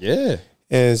flaws. Yeah.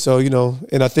 And so, you know,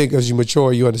 and I think as you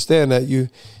mature, you understand that you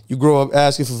grow up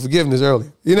asking for forgiveness early.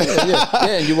 You know, yeah.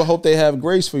 And you will hope they have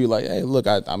grace for you. Like, hey, look,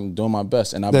 I'm doing my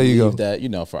best, and I believe that, you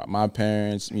know, for my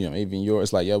parents, you know, even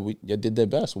yours, like, you did their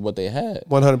best with what they had.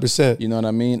 100%. You know what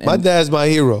I mean? My dad's my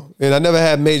hero, and I never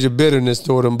had major bitterness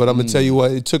toward him. But I'm gonna tell you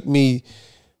what, it took me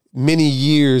many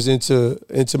years into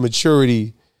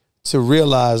maturity to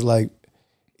realize, like,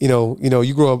 you know,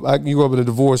 you grow up in a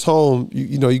divorced home.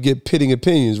 You know, you get pitting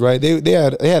opinions, right? They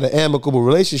had an amicable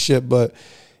relationship, but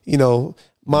you know,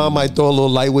 mom might throw a little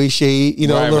lightweight shade. You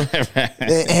know,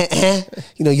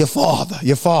 you know, your father.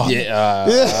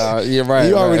 Yeah, you're right.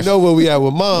 You already know where we at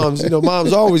with moms. You know,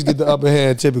 moms always get the upper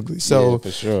hand typically. So,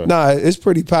 for sure. It's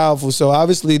pretty powerful. So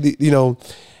obviously, you know,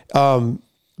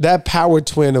 that power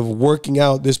twin of working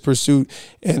out this pursuit,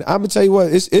 and I'm gonna tell you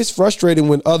what, it's frustrating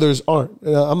when others aren't.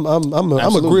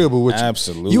 I'm agreeable with you.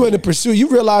 Absolutely, you in the pursuit, you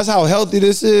realize how healthy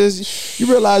this is. You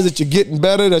realize that you're getting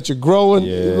better, that you're growing.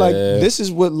 Yeah. Like, this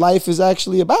is what life is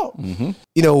actually about. You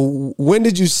know, when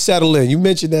did you settle in? You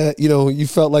mentioned that, you know, you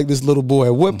felt like this little boy.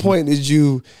 At what point did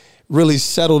you really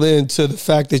settle into the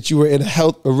fact that you were in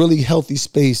a really healthy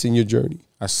space in your journey?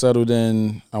 I settled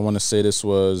in, I want to say this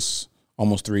was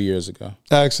almost 3 years ago.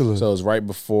 Excellent. So it was right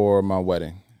before my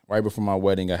wedding. Right before my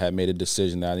wedding, I had made a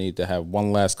decision that I needed to have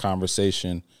one last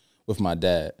conversation with my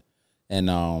dad. And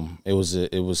it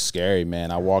was scary,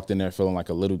 man. I walked in there feeling like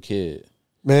a little kid.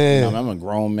 Man. You know, I'm a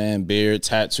grown man, beard,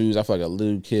 tattoos. I feel like a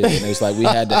little kid. And it's like we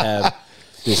had to have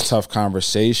this tough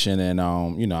conversation.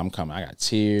 And, you know, I got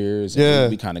tears. And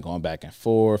we kind of going back and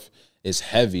forth. It's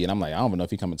heavy. And I'm like, I don't even know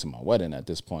if he's coming to my wedding at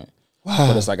this point. Wow.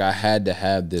 But it's like I had to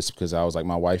have this because I was like,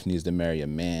 my wife needs to marry a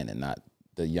man and not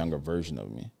the younger version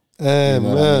of me. You know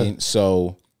what I mean?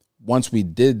 So once we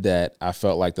did that, I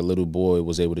felt like the little boy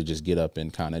was able to just get up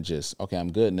and kind of just, okay,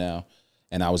 I'm good now.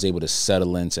 And I was able to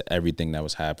settle into everything that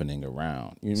was happening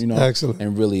around, you know, Excellent.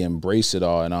 And really embrace it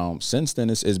all. And since then,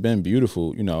 it's been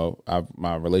beautiful. You know,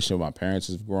 my relationship with my parents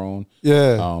has grown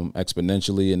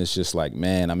exponentially. And it's just like,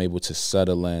 man, I'm able to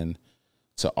settle in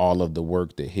to all of the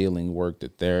work, the healing work, the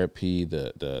therapy,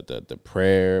 the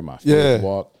prayer, my faith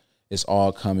walk. It's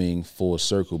all coming full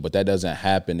circle. But that doesn't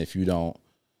happen if you don't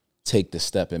take the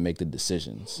step and make the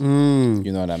decisions.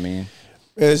 You know what I mean?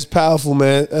 It's powerful,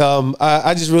 man.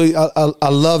 I just really I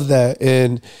love that.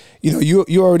 And you know,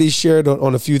 you already shared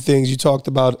on a few things. You talked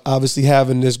about obviously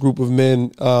having this group of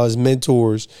men as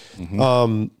mentors.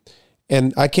 And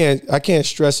I can't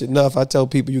stress it enough. I tell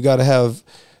people you got to have,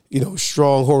 you know,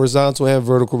 strong horizontal and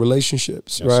vertical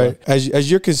relationships, right?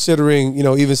 As you're considering, you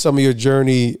know, even some of your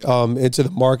journey into the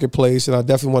marketplace, and I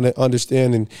definitely want to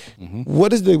understand, and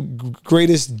what is the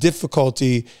greatest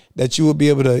difficulty that you would be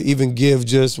able to even give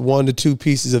just 1 to 2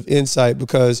 pieces of insight?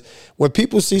 Because when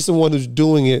people see someone who's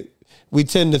doing it, we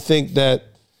tend to think that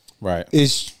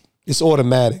it's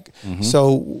automatic.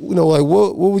 So, you know, like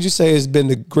what would you say has been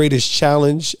the greatest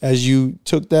challenge as you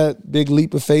took that big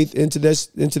leap of faith into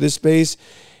this space?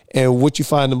 And what you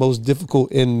find the most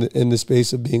difficult in the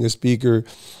space of being a speaker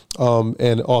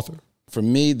and author? For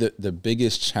me, the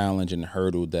biggest challenge and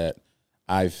hurdle that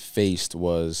I've faced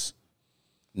was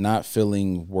not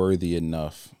feeling worthy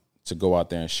enough to go out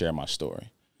there and share my story.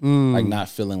 Like not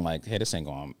feeling like, hey, this ain't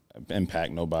going to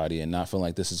impact nobody, and not feeling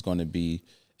like this is going to be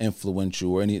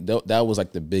influential or any. That was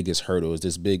like the biggest hurdle. Is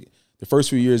this big? The first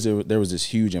few years there was this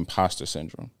huge imposter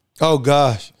syndrome. Oh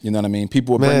gosh, you know what I mean?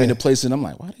 People would bring me to places, and I'm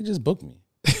like, why they just book me?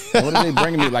 What are they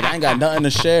bringing me? Like, I ain't got nothing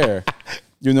to share.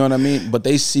 You know what I mean? But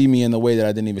they see me in the way that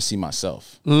I didn't even see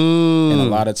myself. And a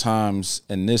lot of times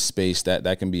in this space,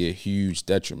 that can be a huge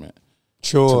detriment.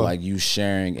 To like you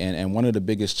sharing. And one of the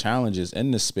biggest challenges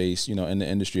in this space, you know, in the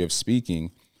industry of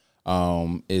speaking,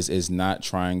 is not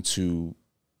trying to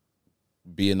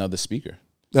be another speaker.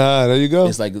 There you go.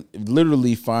 It's like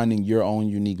literally finding your own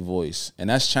unique voice. And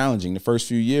that's challenging. The first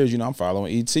few years, you know, I'm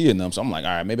following ET and them. So I'm like,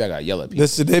 all right, maybe I got to yell at people.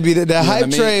 They be that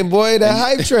hype train, boy, that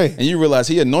hype train. And you realize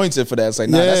he anointed for that. It's like,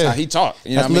 nah, that's how he talk.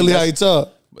 You know that's literally how he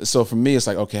talk. So for me, it's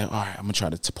like, okay, all right, I'm going to try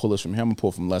to pull this from him. I'm going to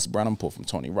pull from Les Brown. I'm going to pull from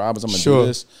Tony Robbins. I'm going to do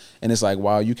this. And it's like,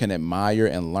 while you can admire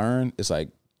and learn, it's like,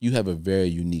 you have a very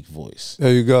unique voice.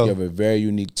 There you go. You have a very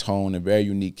unique tone, a very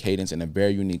unique cadence, and a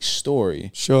very unique story.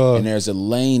 Sure. And there's a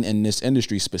lane in this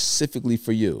industry specifically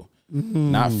for you.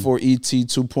 Not for ET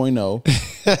 2.0,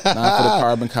 not for the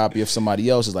carbon copy of somebody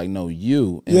else. It's like, no,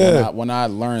 you. And when I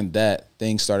learned that,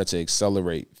 things started to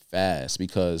accelerate fast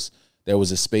because there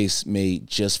was a space made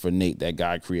just for Nate that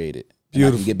God created. And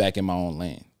Beautiful. I can get back in my own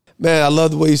lane. Man, I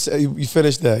love the way you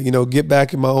finished that. Get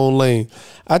back in my own lane.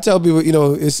 I tell people,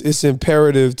 it's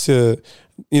imperative to,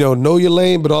 know your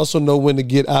lane, but also know when to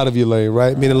get out of your lane,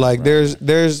 right? Meaning like there's,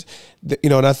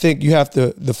 and I think you have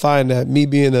to define that. Me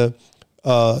being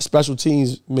a special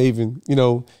teams maven,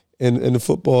 in the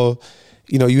football,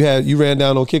 you ran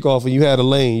down on kickoff and you had a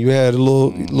lane. You had a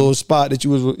little spot that you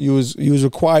was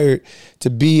required to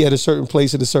be at a certain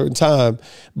place at a certain time,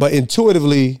 but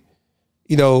intuitively.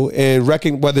 And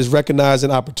whether it's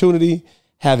recognizing opportunity,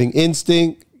 having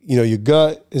instinct, your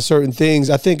gut and certain things,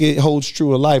 I think it holds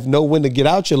true in life. Know when to get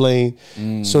out your lane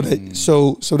so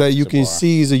that you can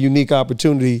seize a unique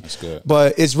opportunity. That's good.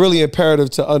 But it's really imperative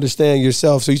to understand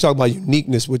yourself. So you talk about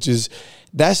uniqueness,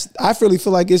 I really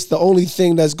feel like it's the only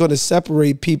thing that's going to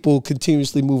separate people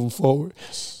continuously moving forward,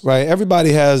 right?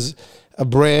 Everybody has a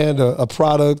brand, a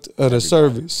product, and a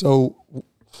service. So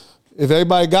if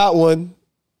everybody got one,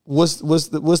 what's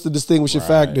the distinguishing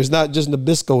factor? It's not just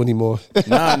Nabisco anymore.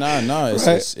 No.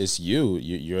 It's you.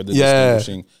 You're the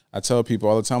distinguishing. I tell people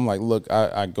all the time, like, look,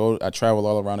 I travel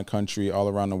all around the country, all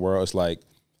around the world. It's like,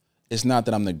 it's not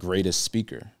that I'm the greatest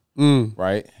speaker,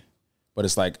 right? But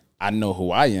it's like, I know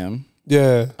who I am.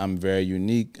 Yeah. I'm very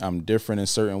unique. I'm different in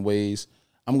certain ways.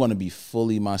 I'm going to be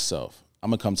fully myself. I'm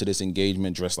going to come to this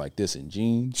engagement dressed like this in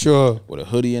jeans. Sure. With a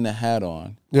hoodie and a hat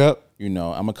on. Yep. I'm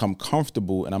going to come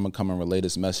comfortable and I'm going to come and relay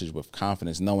this message with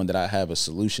confidence, knowing that I have a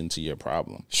solution to your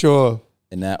problem. Sure.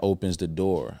 And that opens the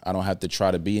door. I don't have to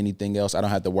try to be anything else. I don't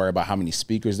have to worry about how many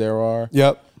speakers there are.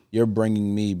 Yep. You're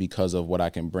bringing me because of what I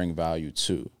can bring value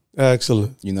to.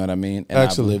 Excellent. You know what I mean? And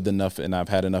Excellent. I've lived enough and I've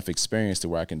had enough experience to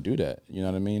where I can do that. You know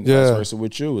what I mean? Yeah. Vice versa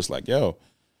with you. It's like,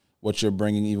 what you're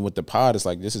bringing even with the pod, it's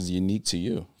like, this is unique to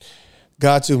you.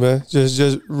 Got to, man.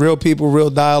 Just real people, real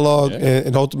dialogue,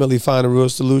 and ultimately finding real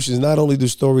solutions. Not only do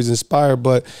stories inspire,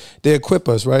 but they equip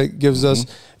us, right? Gives us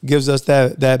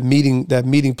that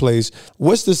meeting place.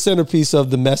 What's the centerpiece of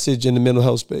the message in the mental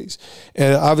health space?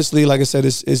 And obviously, like I said,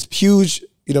 it's huge,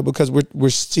 because we're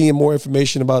seeing more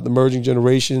information about the emerging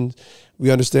generations. We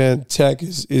understand tech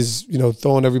is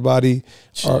throwing everybody,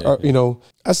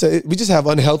 I said we just have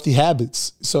unhealthy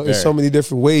habits. So in so many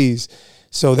different ways.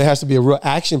 So there has to be a real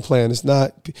action plan. It's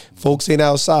not, folks ain't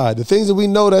outside. The things that we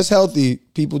know that's healthy,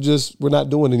 we're not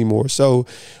doing anymore. So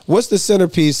what's the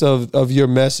centerpiece of your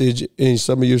message and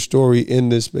some of your story in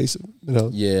this space?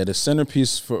 Yeah, the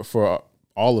centerpiece for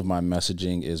all of my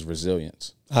messaging is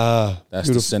resilience. That's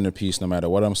beautiful. The centerpiece, no matter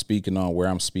what I'm speaking on, where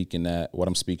I'm speaking at, what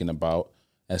I'm speaking about.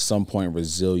 At some point,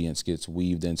 resilience gets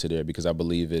weaved into there because I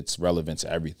believe it's relevant to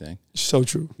everything. So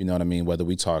true. You know what I mean? Whether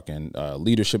we talking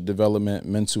leadership development,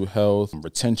 mental health,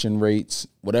 retention rates,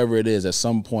 whatever it is, at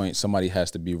some point, somebody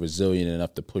has to be resilient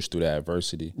enough to push through that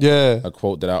adversity. Yeah. A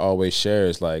quote that I always share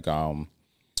is like,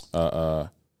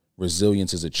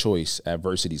 resilience is a choice,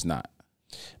 adversity's not.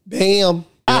 Bam.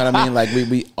 You know what I mean? Like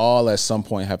we all at some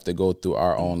point have to go through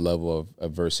our own level of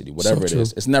adversity, whatever it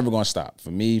is. It's never going to stop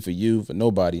for me, for you, for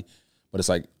nobody. But it's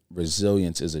like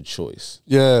resilience is a choice.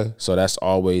 Yeah. So that's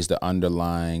always the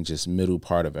underlying just middle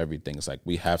part of everything. It's like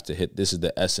we have to hit, this is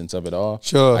the essence of it all.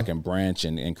 Sure. I can branch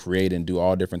and create and do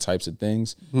all different types of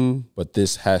things. But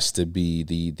this has to be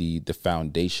the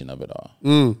foundation of it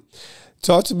all.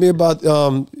 Talk to me about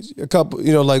a couple,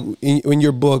 like in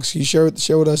your books. You share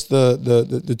with us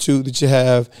the two that you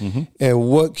have, and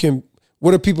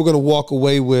what are people going to walk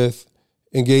away with,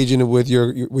 engaging with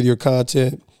your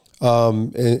content,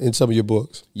 in some of your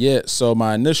books? Yeah, so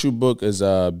my initial book is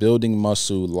Building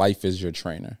Muscle, Life is Your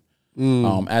Trainer.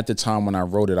 At the time when I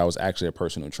wrote it, I was actually a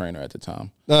personal trainer at the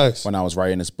time. Nice. When I was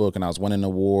writing this book and I was winning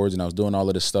awards and I was doing all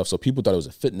of this stuff. So people thought it was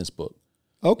a fitness book.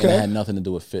 Okay. And it had nothing to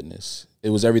do with fitness.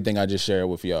 It was everything I just shared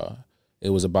with y'all. It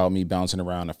was about me bouncing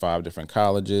around to 5 different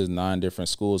colleges, 9 different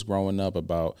schools growing up,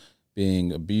 about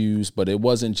being abused. But it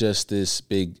wasn't just this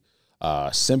big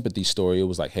sympathy story. It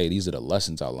was like, hey, these are the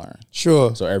lessons I learned.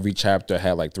 Sure. So every chapter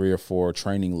had like 3 or 4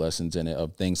 training lessons in it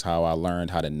of things how I learned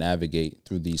how to navigate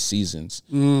through these seasons.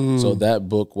 So that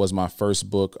book was my first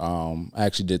book. I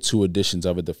actually did 2 editions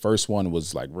of it. The first one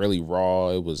was like really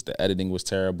raw. The editing was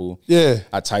terrible. Yeah.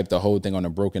 I typed the whole thing on a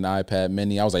broken iPad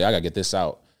mini. I was like, I gotta get this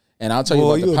out. And I'll tell you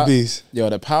Boy, about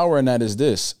the power in that is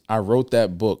this. I wrote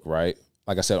that book, right?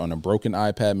 Like I said, on a broken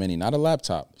iPad mini, not a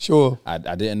laptop. Sure. I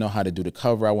didn't know how to do the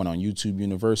cover. I went on YouTube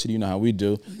University. You know how we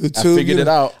do. YouTube, I figured it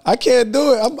out. I can't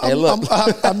do it.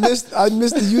 I missed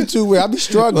the YouTube where I be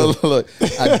struggling. Look,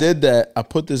 I did that. I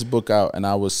put this book out, and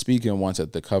I was speaking once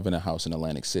at the Covenant House in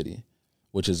Atlantic City,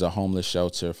 which is a homeless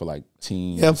shelter for like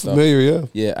teens. Yeah, I'm familiar, yeah.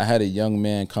 Yeah, I had a young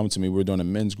man come to me. We were doing a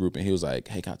men's group, and he was like,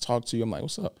 hey, can I talk to you? I'm like,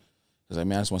 what's up? was like,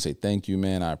 man, I just want to say thank you,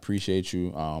 man. I appreciate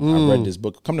you. I read this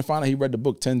book. Come to find out, he read the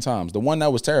book 10 times. The one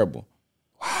that was terrible.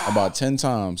 Wow. About 10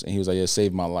 times. And he was like, yeah, it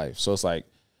saved my life. So it's like,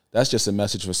 that's just a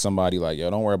message for somebody like, yo,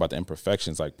 don't worry about the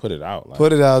imperfections. Like, put it out. Like,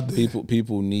 put it out there.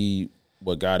 People need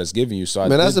what God has given you. So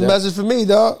man, that's a message for me,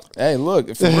 dog. Hey,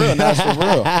 look, for real, that's for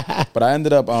real. But I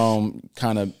ended up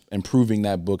kind of improving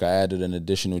that book. I added an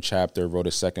additional chapter, wrote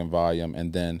a second volume,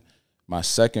 and then my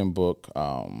second book,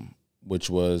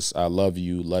 which was I Love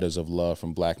You, Letters of Love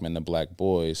from Black Men to Black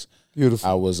Boys. Beautiful.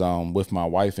 I was with my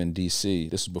wife in D.C.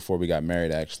 This was before we got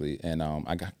married, actually, and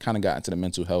I kind of got into the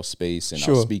mental health space, and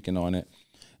I was speaking on it.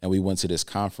 And we went to this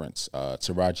conference.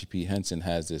 Taraji P. Henson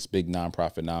has this big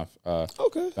nonprofit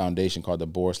foundation called the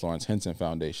Boris Lawrence Henson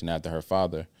Foundation after her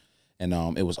father. And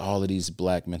it was all of these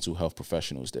black mental health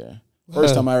professionals there.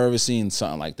 First time I ever seen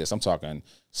something like this. I'm talking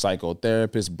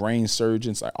psychotherapists, brain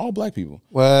surgeons, like all black people.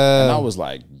 Wow. And I was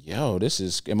like, yo, this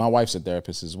is, and my wife's a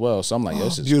therapist as well. So I'm like, yo,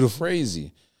 this is beautiful.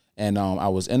 Crazy. And I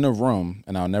was in the room,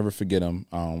 and I'll never forget him.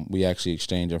 We actually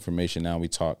exchange information now. We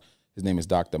talk. His name is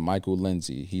Dr. Michael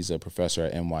Lindsay. He's a professor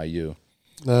at NYU.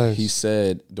 Nice. He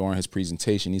said during his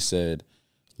presentation, he said,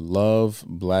 love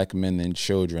black men and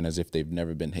children as if they've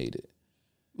never been hated.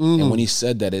 And when he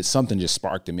said that, something just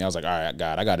sparked in me. I was like, all right,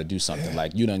 God, I got to do something.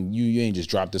 Like, you ain't just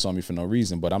dropped this on me for no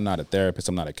reason, but I'm not a therapist.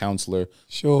 I'm not a counselor.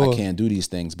 Sure. I can't do these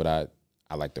things, but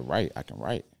I like to write. I can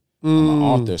write. I'm an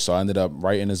author. So I ended up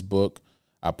writing this book.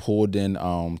 I pulled in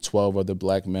 12 other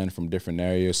black men from different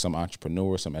areas, some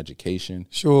entrepreneurs, some education.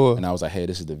 Sure. And I was like, hey,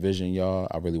 this is the vision, y'all.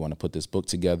 I really want to put this book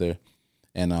together.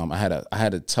 And I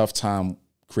had a tough time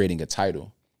creating a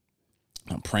title.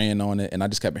 I'm praying on it, and I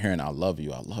just kept hearing, I love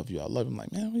you, I love you, I love you. I'm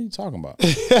like, man, what are you talking about?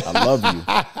 I love you.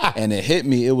 And it hit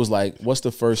me. It was like, what's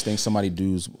the first thing somebody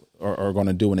does or are going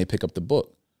to do when they pick up the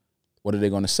book? What are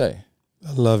they going to say?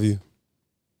 I love you.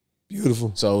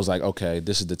 Beautiful. So it was like, okay,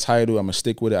 this is the title. I'm going to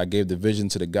stick with it. I gave the vision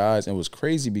to the guys. And it was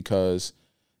crazy because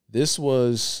this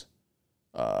was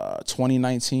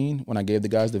 2019 when I gave the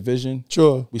guys the vision.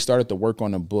 Sure. We started to work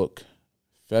on the book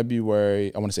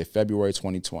February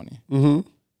 2020. Mm-hmm.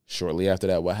 Shortly after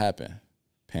that, what happened?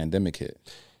 Pandemic hit.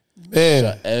 Man.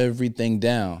 Shut everything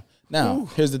down. Now,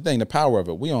 here's the thing, the power of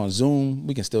it. We on Zoom.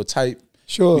 We can still type.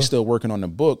 Sure. We still working on the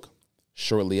book.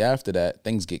 Shortly after that,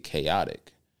 things get chaotic.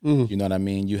 You know what I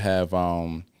mean? You have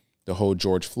the whole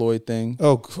George Floyd thing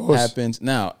happens.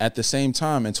 Now, at the same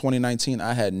time, in 2019,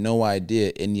 I had no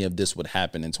idea any of this would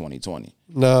happen in 2020.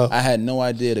 No. I had no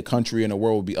idea the country and the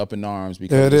world would be up in arms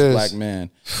because of this black man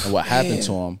and what happened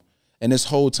to him. And this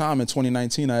whole time in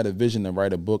 2019, I had a vision to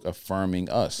write a book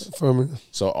affirming us.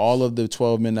 So all of the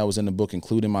 12 men that was in the book,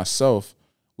 including myself,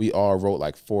 we all wrote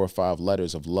like 4 or 5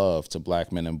 letters of love to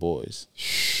black men and boys.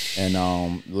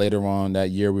 And later on that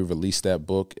year, we released that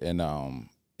book, and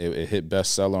it hit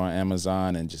bestseller on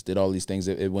Amazon and just did all these things.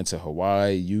 It went to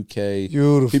Hawaii, UK.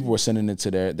 Beautiful. People were sending it to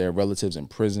their relatives in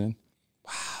prison.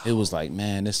 Wow. It was like,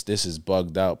 man, this is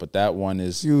bugged out. But that one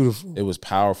is beautiful. It was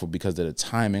powerful because of the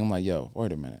timing. I'm like, yo,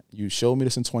 wait a minute. You showed me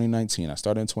this in 2019. I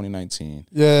started in 2019.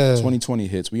 Yeah. 2020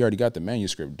 hits. We already got the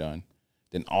manuscript done.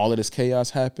 Then all of this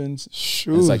chaos happens.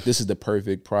 Sure. It's like, this is the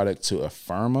perfect product to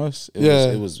affirm us.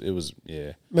 It was.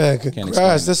 Man,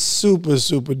 congrats. That's super,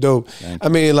 super dope. I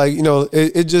mean, like, you know,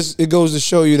 it goes to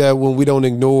show you that when we don't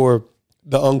ignore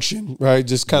the unction, right?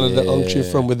 Just kind of the unction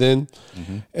from within.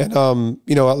 And,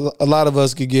 you know, a lot of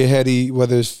us could get heady,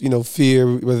 whether it's, you know,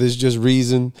 fear, whether it's just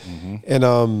reason.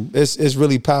 And it's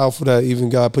really powerful that even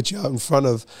God put you out in front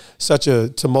of such a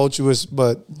tumultuous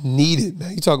but needed,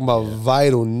 man. You're talking about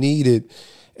vital, needed.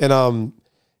 And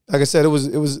like I said, it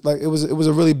was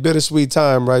a really bittersweet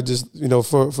time, right? Just, you know,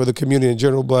 for the community in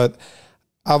general. But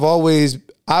I've always been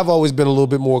a little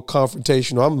bit more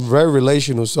confrontational. I'm very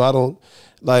relational, so I don't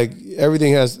like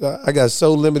everything I got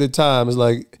so limited time. It's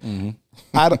like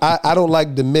I don't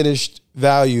like diminished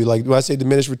value. Like, when I say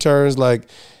diminished returns, like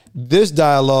this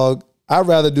dialogue, I'd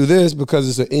rather do this because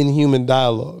it's an inhuman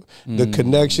dialogue. The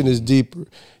connection is deeper.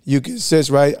 You can sense,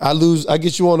 right? I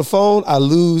get you on the phone,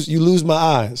 you lose my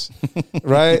eyes,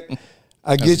 right?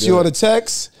 I get you on a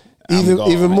text,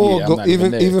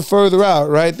 even further out,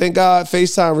 right? Thank God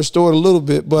FaceTime restored a little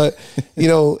bit, but you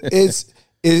know,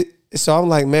 so I'm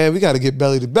like, man, we got to get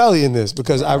belly to belly in this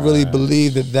because I really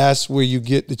believe that that's where you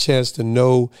get the chance to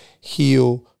know,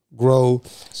 heal, grow,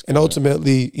 and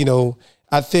ultimately, you know,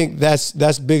 I think that's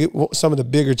big. Some of the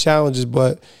bigger challenges,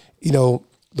 but you know,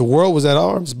 the world was at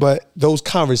arms, but those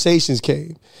conversations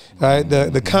came, right?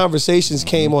 The conversations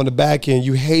came on the back end.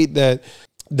 You hate that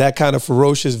that kind of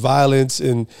ferocious violence.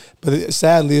 But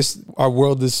sadly, our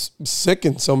world is sick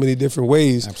in so many different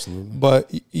ways. Absolutely.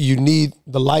 But you need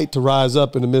the light to rise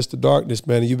up in the midst of darkness,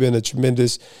 man. And you've been a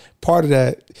tremendous part of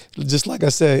that. Just like I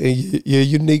said, you're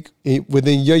unique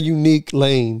within your unique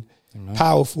lane. Amen.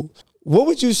 Powerful. What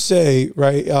would you say,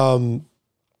 right,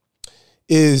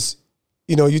 is,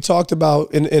 you talked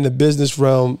about in the business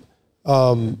realm,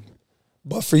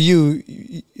 but for you,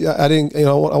 I didn't,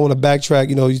 I want to backtrack.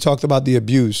 You talked about the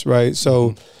abuse, right?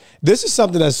 So this is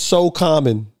something that's so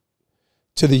common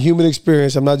to the human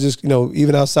experience. I'm not just,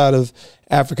 even outside of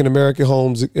African-American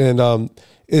homes, and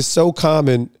it's so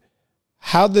common.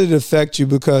 How did it affect you?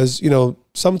 Because,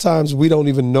 sometimes we don't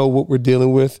even know what we're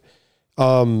dealing with.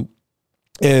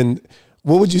 And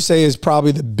what would you say is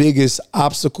probably the biggest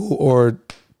obstacle or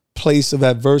place of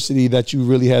adversity that you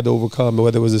really had to overcome,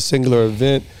 whether it was a singular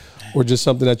event or just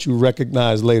something that you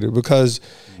recognize later? Because,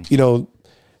 the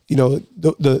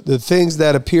things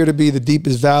that appear to be the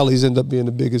deepest valleys end up being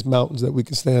the biggest mountains that we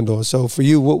can stand on. So for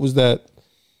you, what was that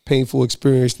painful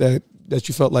experience that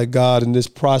you felt like God in this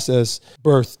process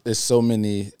birthed? There's so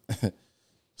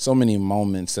many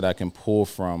moments that I can pull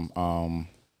from.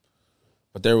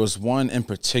 But there was one in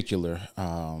particular.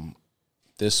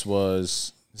 This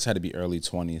had to be early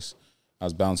 20s. I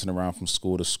was bouncing around from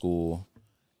school to school.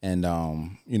 And,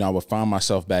 I would find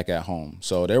myself back at home.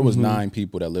 So there was 9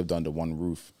 people that lived under one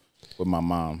roof with my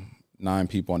mom. 9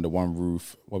 people under one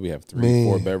roof. What we have,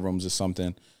 4 bedrooms or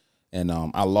something. And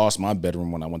I lost my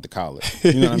bedroom when I went to college.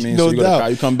 You know what I mean? No so doubt.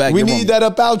 You come back. We need that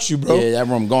about you, bro. Yeah, that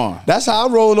room gone. That's how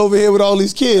I'm rolling over here with all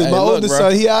these kids. Hey, my look, oldest bro.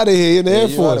 son, he out of here in the Air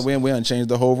Force. We done changed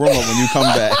the whole room up when you come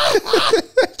back.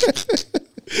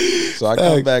 So I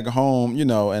come back home,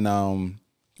 and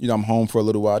I'm home for a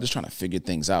little while, just trying to figure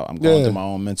things out. I'm going through my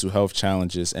own mental health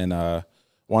challenges. And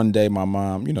one day my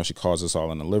mom, she calls us all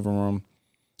in the living room,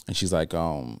 and she's like,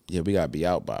 we got to be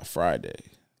out by Friday.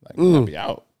 Like, we got to be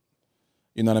out.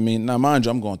 You know what I mean? Now, mind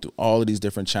you, I'm going through all of these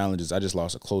different challenges. I just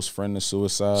lost a close friend to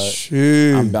suicide.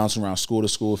 Jeez. I'm bouncing around school to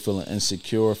school, feeling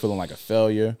insecure, feeling like a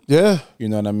failure. Yeah. You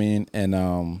know what I mean?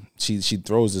 And she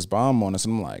throws this bomb on us,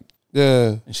 and I'm like,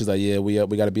 yeah. And she's like, yeah, we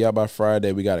got to be out by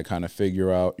Friday. We got to kind of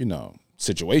figure out,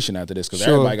 situation after this, because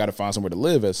everybody got to find somewhere to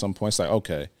live at some point. It's like,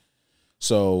 okay.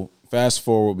 So fast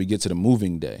forward, we get to the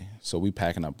moving day. So we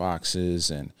packing up boxes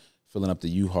and filling up the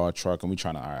U-Haul truck, and we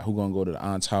trying to, all right, who gonna go to the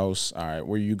aunt's house? All right,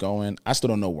 where you going? I still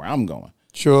don't know where I'm going.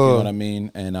 Sure. You know what I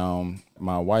mean? And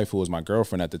my wife, who was my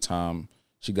girlfriend at the time,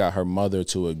 she got her mother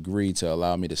to agree to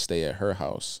allow me to stay at her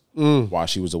house while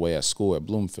she was away at school at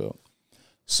Bloomfield.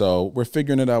 So we're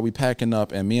figuring it out. We packing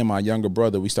up, and me and my younger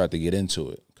brother, we start to get into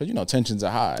it. Because, tensions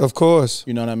are high. Of course.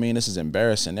 You know what I mean? This is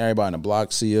embarrassing. Everybody in the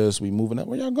block see us. We moving up.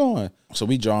 Where y'all going? So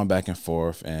we drawing back and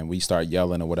forth, and we start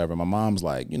yelling or whatever. My mom's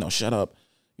like, shut up.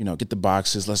 Get the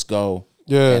boxes. Let's go.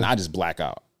 Yeah. And I just black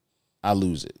out. I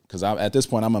lose it. Because at this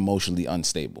point, I'm emotionally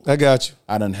unstable. I got you.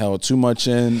 I done held too much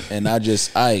in, and I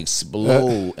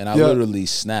explode. And I literally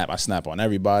snap. I snap on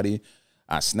everybody.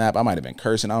 I snap. I might have been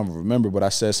cursing. I don't remember, but I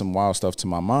said some wild stuff to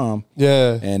my mom.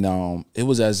 Yeah. And it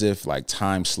was as if like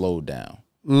time slowed down.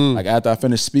 Like after I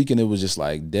finished speaking, it was just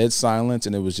like dead silence,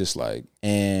 and it was just like,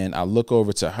 and I look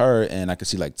over to her, and I could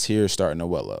see like tears starting to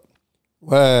well up.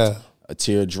 Wow. A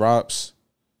tear drops,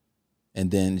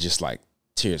 and then just like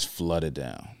tears flooded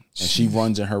down. And she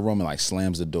runs in her room and like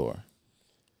slams the door.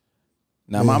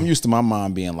 Now, I'm used to my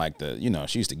mom being like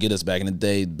she used to get us back in the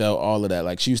day, belt, all of that.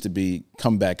 Like she used to be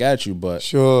come back at you, but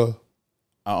sure,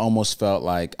 I almost felt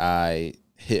like I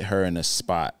hit her in a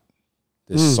spot,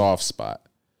 this soft spot.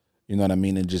 You know what I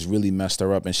mean? And just really messed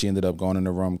her up. And she ended up going in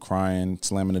the room crying,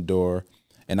 slamming the door.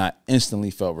 And I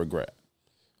instantly felt regret.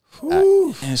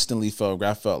 I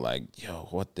felt like, yo,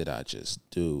 what did I just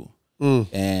do?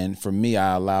 And for me,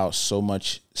 I allowed so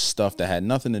much stuff that had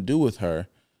nothing to do with her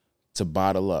to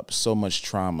bottle up, so much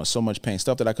trauma, so much pain,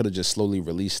 stuff that I could have just slowly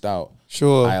released out.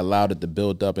 Sure. I allowed it to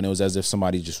build up, and it was as if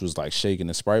somebody just was like shaking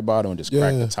the Sprite bottle and just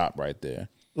cracked the top right there.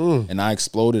 And I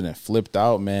exploded and flipped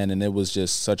out, man, and it was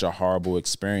just such a horrible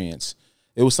experience.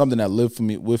 It was something that lived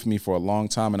with me for a long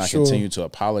time, and I continue to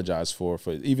apologize for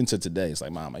even to today. It's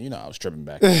like, Mama, I was tripping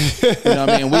back then. You know what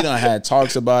I mean? We done had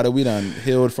talks about it. We done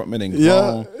healed from it and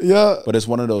grown. Yeah. But it's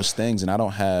one of those things, and I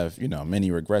don't have, many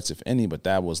regrets, if any, but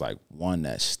that was like one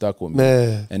that stuck with me.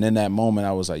 Man. And in that moment,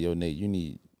 I was like, yo, Nate, you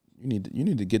need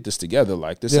to get this together.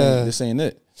 Like, this ain't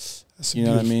it. That's you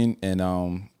know what I mean? And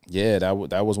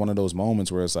that was one of those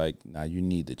moments where it's like, nah, you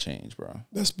need to change, bro.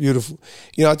 That's beautiful.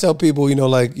 I tell people,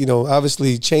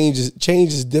 obviously change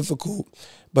is difficult,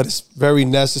 but it's very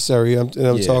necessary. I'm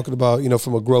talking about,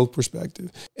 from a growth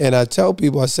perspective. And I tell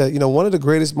people, I said, one of the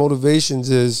greatest motivations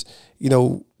is,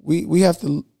 we have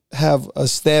to have a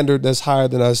standard that's higher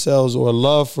than ourselves, or a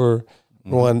love for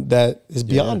one that is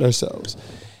beyond ourselves.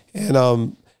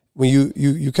 And when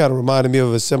you kind of reminded me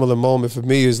of a similar moment for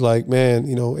me, is like, man,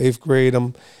 8th grade,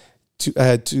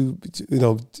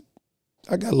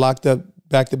 I got locked up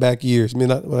back-to-back years. I mean,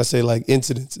 when I say like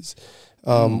incidences,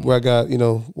 where I got,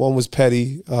 one was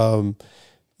petty,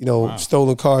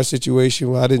 stolen car situation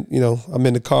where I didn't, I'm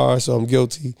in the car, so I'm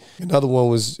guilty. Another one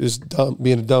was just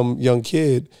being a dumb young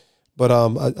kid. But I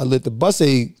lit the bus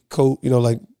aid coat,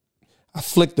 I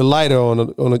flicked the lighter on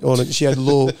a she had a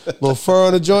little fur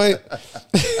on the joint.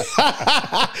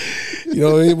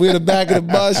 We in the back of the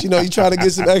bus, you trying to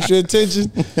get some extra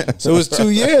attention. So it was 2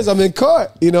 years I'm in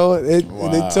court, and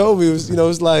they told me it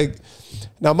was like,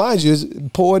 now mind you, it's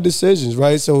poor decisions,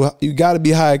 right? So you got to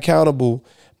be high accountable.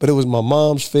 But it was my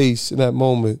mom's face in that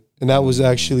moment, and that was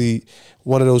actually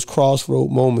one of those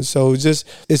crossroad moments. So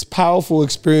it's powerful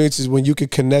experiences when you can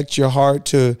connect your heart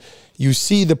to, you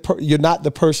see you're not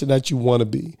the person that you want to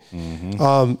be.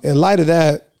 In light of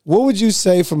that, what would you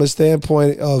say from a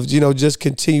standpoint of, just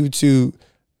continue to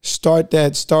start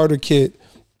that starter kit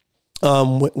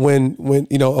when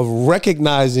of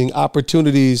recognizing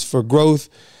opportunities for growth,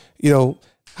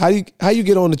 how you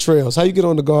get on the trails, how you get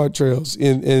on the guard trails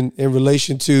in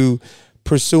relation to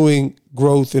pursuing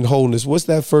growth and wholeness? What's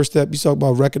that first step? You talk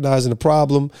about recognizing the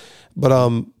problem, but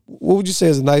what would you say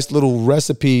is a nice little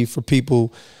recipe for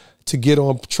people to get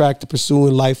on track to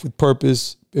pursuing life with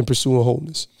purpose and pursuing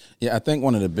wholeness? Yeah, I think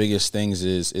one of the biggest things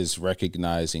is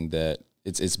recognizing that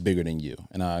it's bigger than you,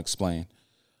 and I'll explain.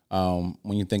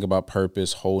 When you think about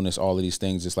purpose, wholeness, all of these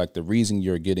things, it's like the reason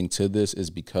you're getting to this is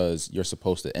because you're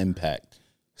supposed to impact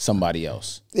somebody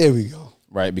else. There we go.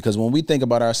 Right? Because when we think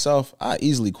about ourselves, I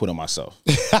easily quit on myself.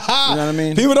 You know what I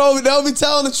mean? People don't be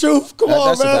telling the truth. Come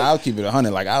on, man. I'll keep it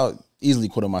 100. Like, I'll easily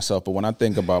quit on myself. But when I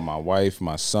think about my wife,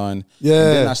 my son, and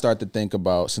then I start to think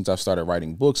about, since I've started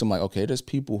writing books, I'm like, okay, there's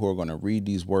people who are going to read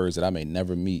these words that I may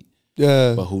never meet,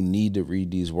 but who need to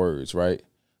read these words, right?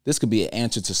 This could be an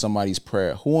answer to somebody's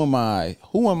prayer. Who am I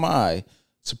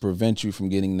to prevent you from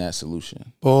getting that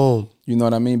solution? Boom. You know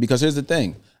what I mean? Because here's the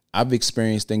thing. I've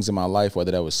experienced things in my life,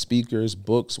 whether that was speakers,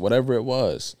 books, whatever it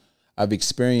was. I've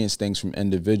experienced things from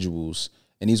individuals,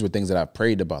 and these were things that I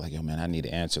prayed about. Like, yo, man, I need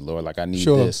an answer, Lord. Like, I need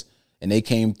this. And they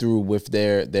came through with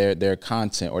their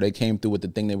content, or they came through with the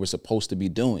thing they were supposed to be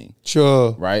doing.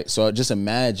 Sure. Right? So just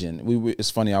imagine.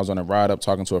 It's funny, I was on a ride up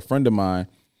talking to a friend of mine,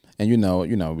 and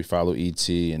we follow ET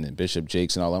and then Bishop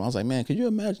Jakes and all that. I was like, man, could you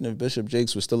imagine if Bishop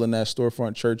Jakes was still in that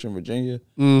storefront church in Virginia?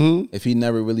 If he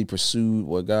never really pursued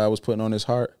what God was putting on his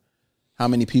heart? How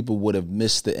many people would have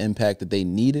missed the impact that they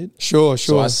needed? Sure.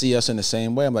 So I see us in the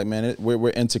same way. I'm like, man,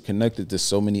 we're interconnected to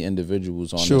so many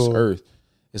individuals on this earth.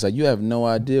 It's like, you have no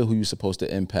idea who you're supposed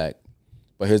to impact.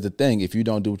 But here's the thing. If you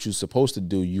don't do what you're supposed to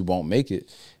do, you won't make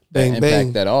it.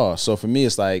 Impact at all. So for me,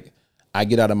 it's like, I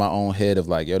get out of my own head of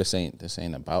like, yo, this ain't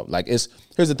about, like, here's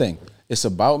the thing. It's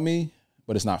about me,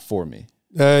 but it's not for me.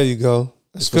 There you go.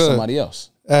 That's for somebody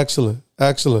else. Excellent.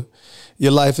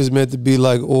 Your life is meant to be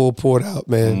like oil poured out,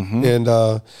 man. And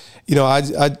man,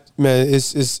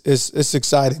 it's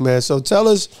exciting, man. So tell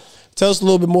us a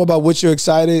little bit more about what you're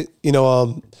excited.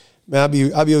 Man, I'll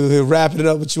be over here wrapping it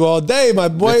up with you all day, my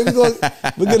boy. We'll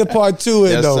get a part 2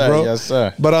 in, though, bro. Yes,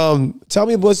 sir. But tell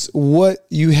me what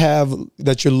you have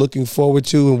that you're looking forward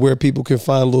to, and where people can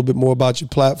find a little bit more about your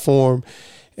platform,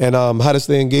 and how to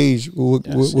stay engaged with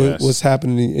what's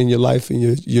happening in your life and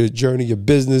your journey, your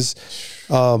business,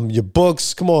 your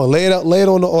books. Come on, lay it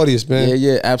on the audience, man.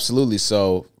 Yeah, absolutely.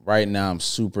 So right now I'm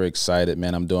super excited,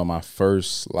 man. I'm doing my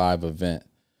first live event.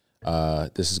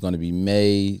 This is going to be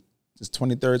May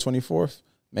 23rd, 24th?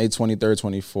 May 23rd,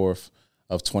 24th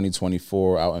of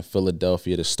 2024 out in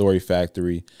Philadelphia, the Story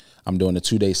Factory. I'm doing a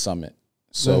 2-day summit.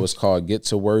 So it's called Get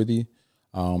to Worthy.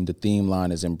 The theme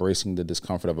line is embracing the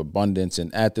discomfort of abundance.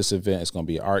 And at this event, it's going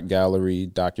to be art gallery,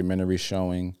 documentary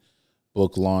showing,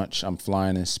 book launch. I'm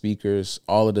flying in speakers,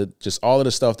 all of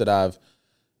the stuff that I've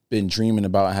been dreaming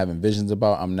about and having visions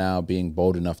about. I'm now being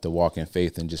bold enough to walk in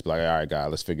faith and just be like, all right,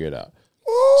 God, let's figure it out.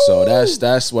 So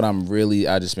that's what I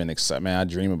just been excited, man. I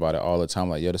dream about it all the time.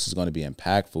 Like, yo, this is going to be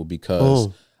impactful because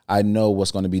I know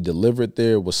what's going to be delivered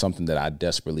there was something that I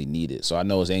desperately needed. So I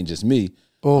know it ain't just me.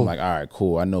 I'm like, all right,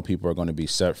 cool. I know people are going to be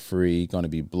set free, going to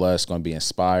be blessed, going to be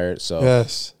inspired. So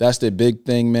that's the big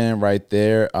thing, man, right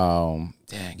there.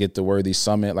 Get the Worthy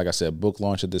Summit. Like I said, book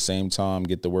launch at the same time.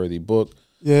 Get the Worthy book.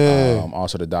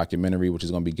 Also the documentary, which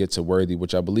is going to be Get to Worthy,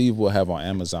 which I believe we'll have on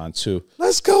Amazon too.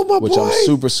 Let's go, my boy. Which I'm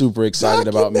super, super excited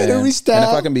about, man. And if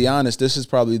I can be honest, this is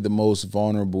probably the most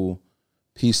vulnerable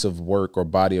piece of work or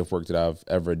body of work that I've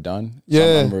ever done. Yeah.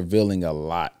 So I'm revealing a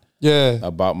lot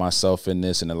about myself in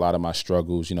this and a lot of my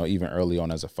struggles, even early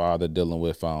on as a father, dealing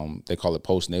with, they call it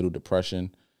postnatal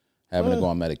depression, having to go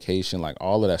on medication, like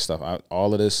all of that stuff.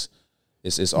 All of this,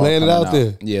 it's all laying it out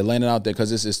there. Yeah, laying it out there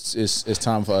because it's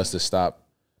time for us to stop.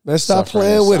 Man, stop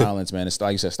playing with silence, man. It's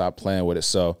like you said, stop playing with it.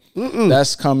 So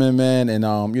that's coming, man. And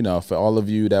for all of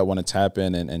you that want to tap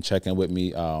in and check in with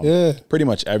me, pretty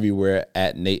much everywhere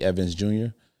at Nate Evans Jr.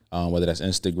 Whether that's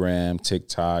Instagram,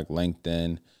 TikTok,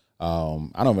 LinkedIn.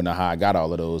 I don't even know how I got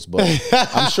all of those, but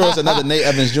I'm sure it's another Nate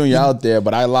Evans Jr. out there.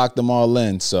 But I locked them all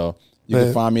in, so you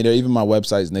can find me there. Even my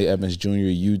website is Nate Evans Jr.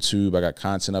 YouTube. I got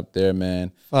content up there,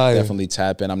 man. Fire. Definitely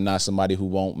tap in. I'm not somebody who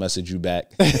won't message you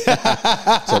back,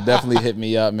 so definitely hit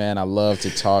me up, man. I love to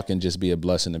talk and just be a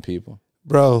blessing to people.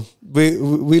 Bro, we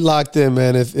locked in,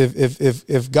 man.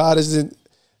 If God isn't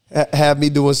have me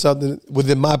doing something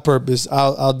within my purpose,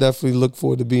 I'll definitely look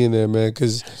forward to being there, man.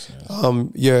 Because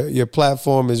your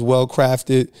platform is well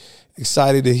crafted.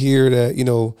 Excited to hear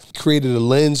that created a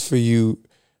lens for you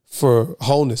for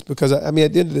wholeness. Because I mean,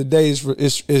 at the end of the day,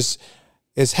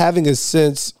 it's having a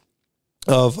sense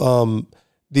of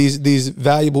these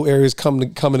valuable areas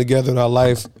coming together in our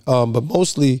life, but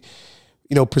mostly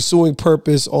pursuing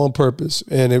purpose on purpose,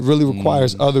 and it really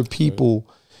requires other people.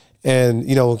 And,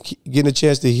 getting a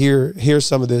chance to hear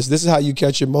some of this. This is how you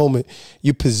catch your moment.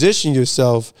 You position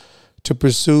yourself to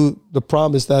pursue the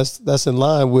promise that's in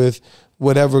line with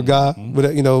whatever God,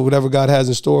 whatever God has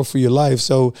in store for your life.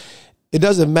 So it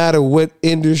doesn't matter what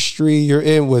industry you're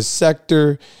in, what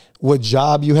sector, what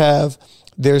job you have.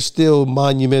 There's still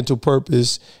monumental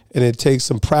purpose, and it takes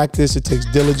some practice. It takes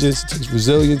diligence. It takes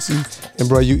resiliency. And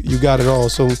bro, you got it all.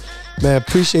 So, man,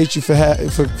 appreciate you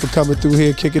for coming through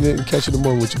here, kicking it, and catching the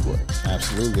moment with your boy.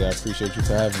 Absolutely, I appreciate you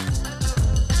for having me.